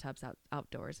and hot tubs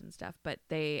outdoors and stuff. But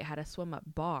they had a swim up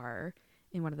bar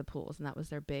in one of the pools, and that was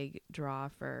their big draw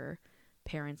for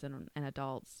parents and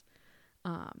adults.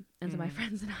 And so my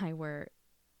friends and I were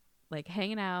like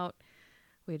hanging out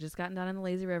We had just gotten down in the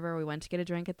lazy river. We went to get a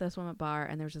drink at the swim up bar,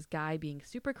 and there was this guy being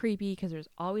super creepy, because there's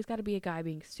always got to be a guy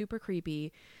being super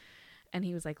creepy. And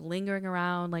he was like lingering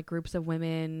around like groups of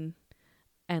women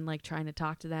and like trying to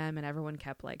talk to them, and everyone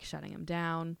kept like shutting him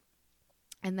down.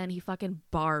 And then he fucking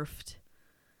barfed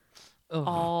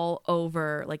all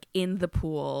over, like in the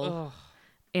pool,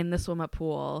 in the swim up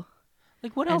pool.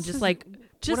 Like what and else?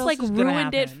 Just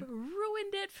ruined it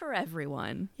for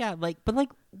everyone. Yeah, but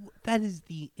that is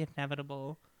the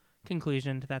inevitable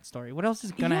conclusion to that story. What else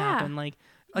is gonna happen? Like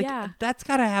that's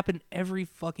gotta happen every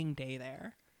fucking day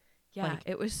there. Yeah,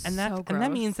 it was so gross. And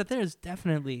that means that there's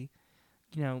definitely,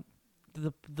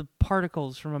 the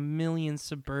particles from a million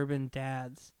suburban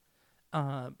dads,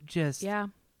 just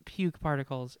puke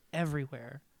particles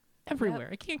everywhere. Yep.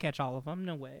 I can't catch all of them.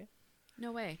 No way.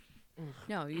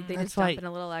 No, they just dump in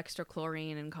a little extra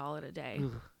chlorine and call it a day.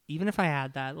 Ugh. Even if I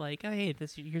had that, like, oh, hey,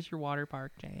 here's your water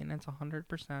park, Jane. It's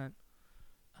 100%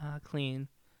 clean.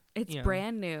 It's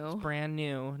brand new. It's brand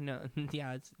new. No,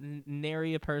 yeah, it's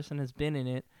nary a person has been in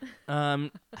it. I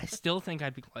still think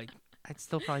I'd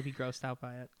still probably be grossed out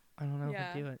by it. I don't know if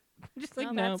I'd do it. Just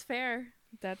like, no.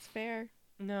 That's fair.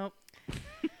 No.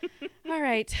 All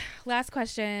right. Last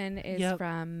question is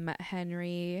from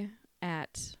Henry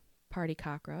at Party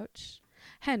Cockroach.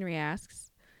 Henry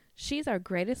asks, she's our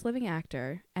greatest living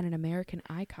actor and an American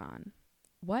icon.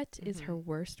 What is her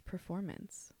worst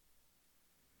performance?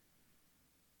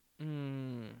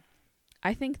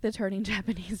 I think the Turning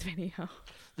Japanese video.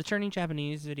 The Turning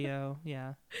Japanese video,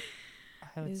 yeah.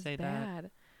 I would say bad.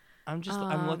 that. I'm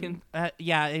looking at,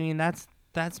 I mean, that's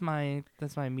my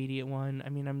immediate one. I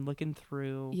mean, I'm looking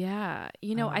through. Yeah.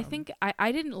 I think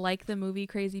I didn't like the movie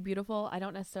Crazy Beautiful. I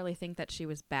don't necessarily think that she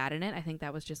was bad in it. I think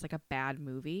that was just like a bad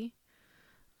movie.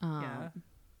 I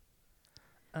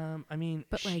mean,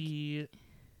 but she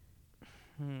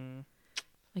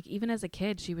like even as a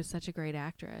kid, she was such a great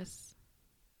actress.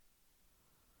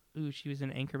 Ooh, she was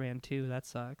in Anchorman 2. That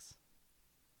sucks.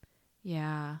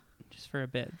 Yeah. Just for a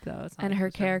bit, though. And her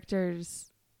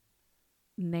character's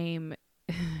name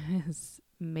is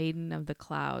Maiden of the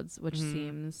Clouds, which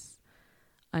seems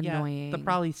annoying. Yeah, that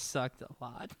probably sucked a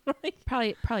lot.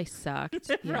 probably sucked.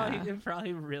 It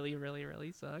probably really, really,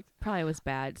 really sucked. Probably was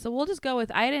bad. So we'll just go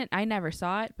with I never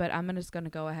saw it, but I'm just gonna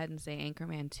go ahead and say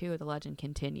Anchorman 2, The Legend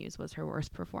Continues was her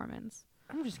worst performance.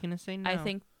 I'm just gonna say no. I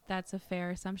think that's a fair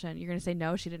assumption. You're gonna say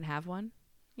no, she didn't have one?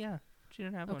 Yeah, she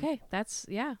didn't have one. Okay,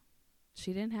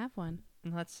 she didn't have one.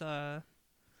 And let's and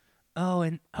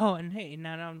hey,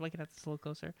 now I'm looking at this a little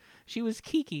closer. She was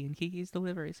Kiki in Kiki's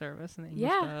Delivery Service in the English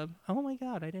dub. Oh my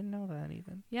god, I didn't know that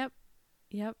even. Yep.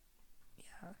 Yeah.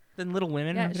 Then Little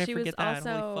Women. Yeah, how could I forget that?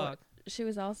 Holy fuck. She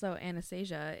was also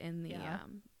Anastasia in the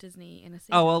Disney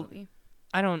Anastasia movie.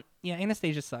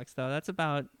 Anastasia sucks though.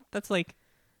 That's like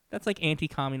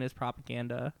anti-communist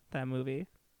propaganda, that movie.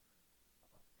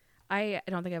 I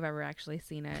don't think I've ever actually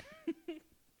seen it.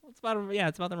 It's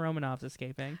about the Romanovs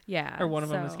escaping. Yeah. Or one of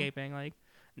them escaping. Like,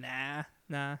 nah.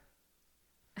 No,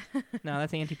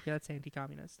 that's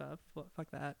anti-communist stuff.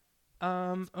 Fuck that.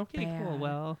 Okay, bad. cool.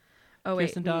 Well,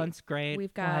 Kirsten Dunst, great.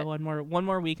 We've got one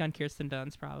more week on Kirsten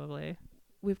Dunst probably.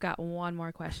 We've got one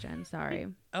more question. Sorry.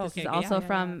 This is also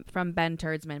from Ben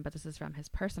Turdsman, but this is from his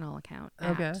personal account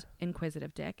at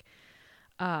Inquisitive Dick.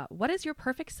 What is your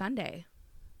perfect Sunday?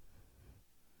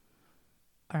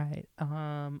 All right.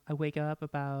 I wake up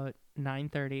about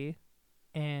 9:30,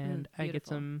 and I get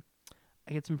some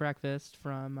breakfast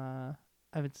from. I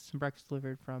have some breakfast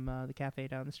delivered from the cafe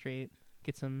down the street.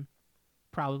 Get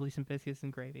probably some biscuits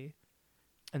and gravy,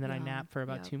 and then I nap for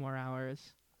about 2 more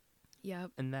hours.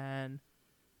 Yep. And then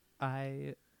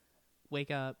I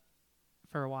wake up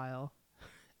for a while,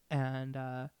 and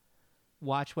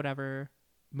watch whatever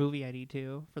movie I need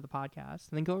to for the podcast,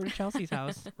 and then go over to Chelsea's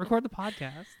house, record the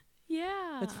podcast.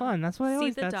 Yeah. It's fun. That's why I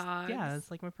always see the dogs. Yeah,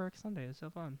 it's like my perfect Sunday. It's so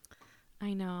fun.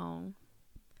 I know.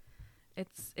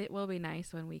 It will be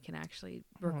nice when we can actually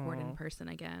record in person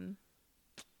again.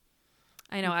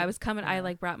 I know. I was coming.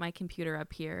 I brought my computer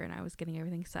up here and I was getting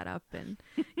everything set up, and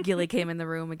Gilly came in the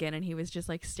room again and he was just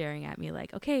like staring at me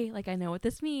like, okay, like I know what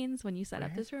this means. When you set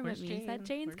up this room, it means that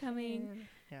Jane's coming. Jane?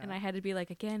 Yeah. And I had to be like,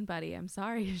 again, buddy, I'm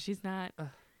sorry, she's not.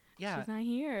 She's not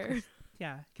here.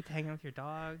 Yeah, get to hang out with your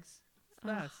dogs. It's the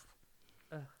best.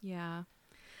 Yeah.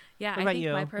 Yeah. What about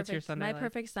you? What's your Sunday my like?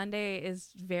 perfect Sunday is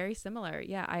very similar.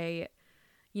 Yeah.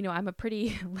 I'm a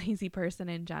pretty lazy person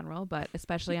in general, but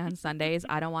especially on Sundays,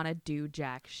 I don't want to do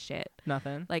jack shit.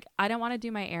 Nothing. Like, I don't want to do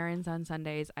my errands on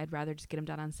Sundays. I'd rather just get them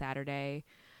done on Saturday,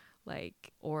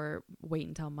 or wait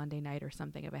until Monday night or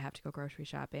something if I have to go grocery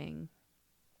shopping.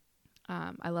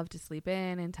 I love to sleep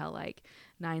in until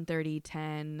 9:30,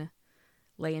 10.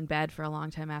 lay in bed for a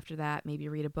long time after that, maybe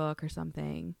read a book or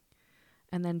something,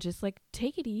 and then just like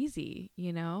take it easy,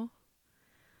 you know?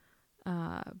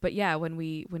 But yeah, when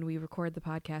we record the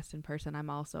podcast in person, I'm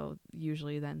also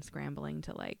usually then scrambling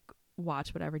to like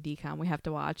watch whatever decom we have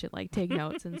to watch and like take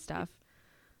notes and stuff.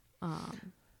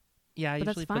 Yeah, I but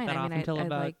usually that's fine. put that off until I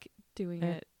about like doing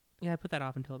it. Yeah, I put that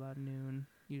off until about noon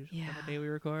usually on the Yeah. day we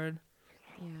record.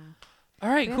 Yeah. All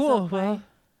right, Yeah, cool. so Well,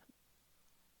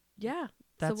 yeah.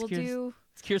 that's so we'll do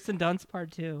it's Kirsten Dunst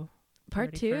part 2. part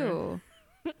ready 2.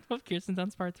 We'll have Kirsten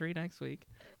Dunst part 3 next week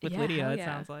with Yeah, Lydia. hell It yeah.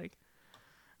 sounds like.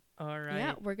 All right.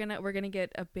 Yeah, we're gonna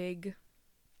get a big.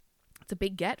 It's a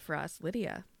big get for us,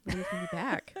 Lydia. Lydia's gonna be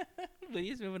back.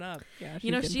 Lydia's moving up. Yeah,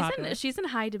 You know, getting popular. she's in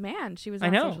high demand. She was I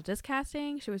on know. Social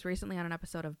Discasting. She was recently on an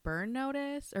episode of Burn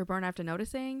Notice or Burn After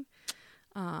Noticing,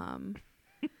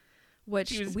 which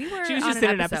She was we were. She was on just in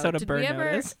an episode of Did Burn we ever,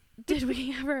 Notice. Did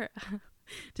we ever?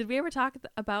 Did we ever talk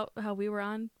about how we were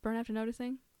on Burn After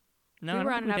Noticing? No, we I were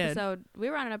don't on think an we did. episode. We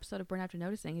were on an episode of Burn After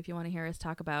Noticing. If you want to hear us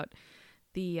talk about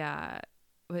the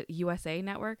USA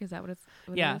Network, is that what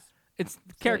Yeah. it is? It's So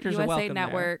characters are USA welcome there.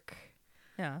 Network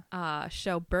Yeah.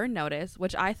 show Burn Notice,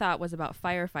 which I thought was about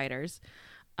firefighters.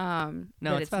 No,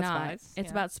 but it's about not. spies. It's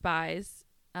Yeah. about spies.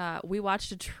 We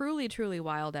watched a truly, truly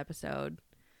wild episode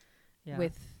Yeah.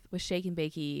 with Shake and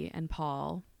Bakey and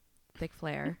Paul, Thick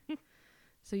Flair.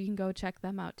 So you can go check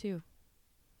them out too.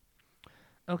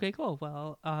 Okay, cool.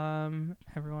 Well,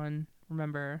 everyone,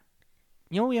 remember,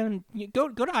 we haven't go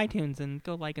to iTunes and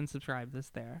go like and subscribe this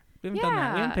there. We haven't done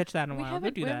that. We haven't pitched that in a while. Go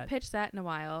do We that. haven't pitched that in a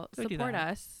while. Go do Support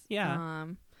that. us. Yeah.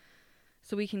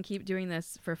 So we can keep doing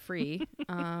this for free.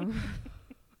 Go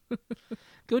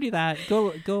do that.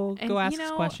 Go And, ask you us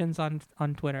know, questions on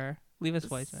Twitter. Leave us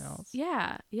voicemails.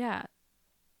 Yeah, yeah.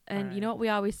 And All you know right. what we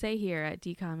always say here at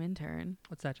DCOM Intern?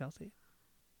 What's that, Chelsea?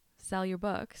 Sell your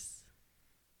books.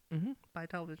 Mm-hmm. Buy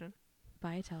television.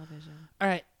 Buy a television. All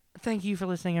right. Thank you for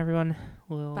listening, everyone.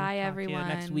 We'll Bye, talk to you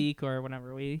next everyone. week or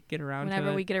whenever we get around to it.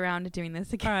 Whenever we get around to doing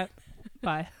this again. All right.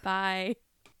 Bye. Bye.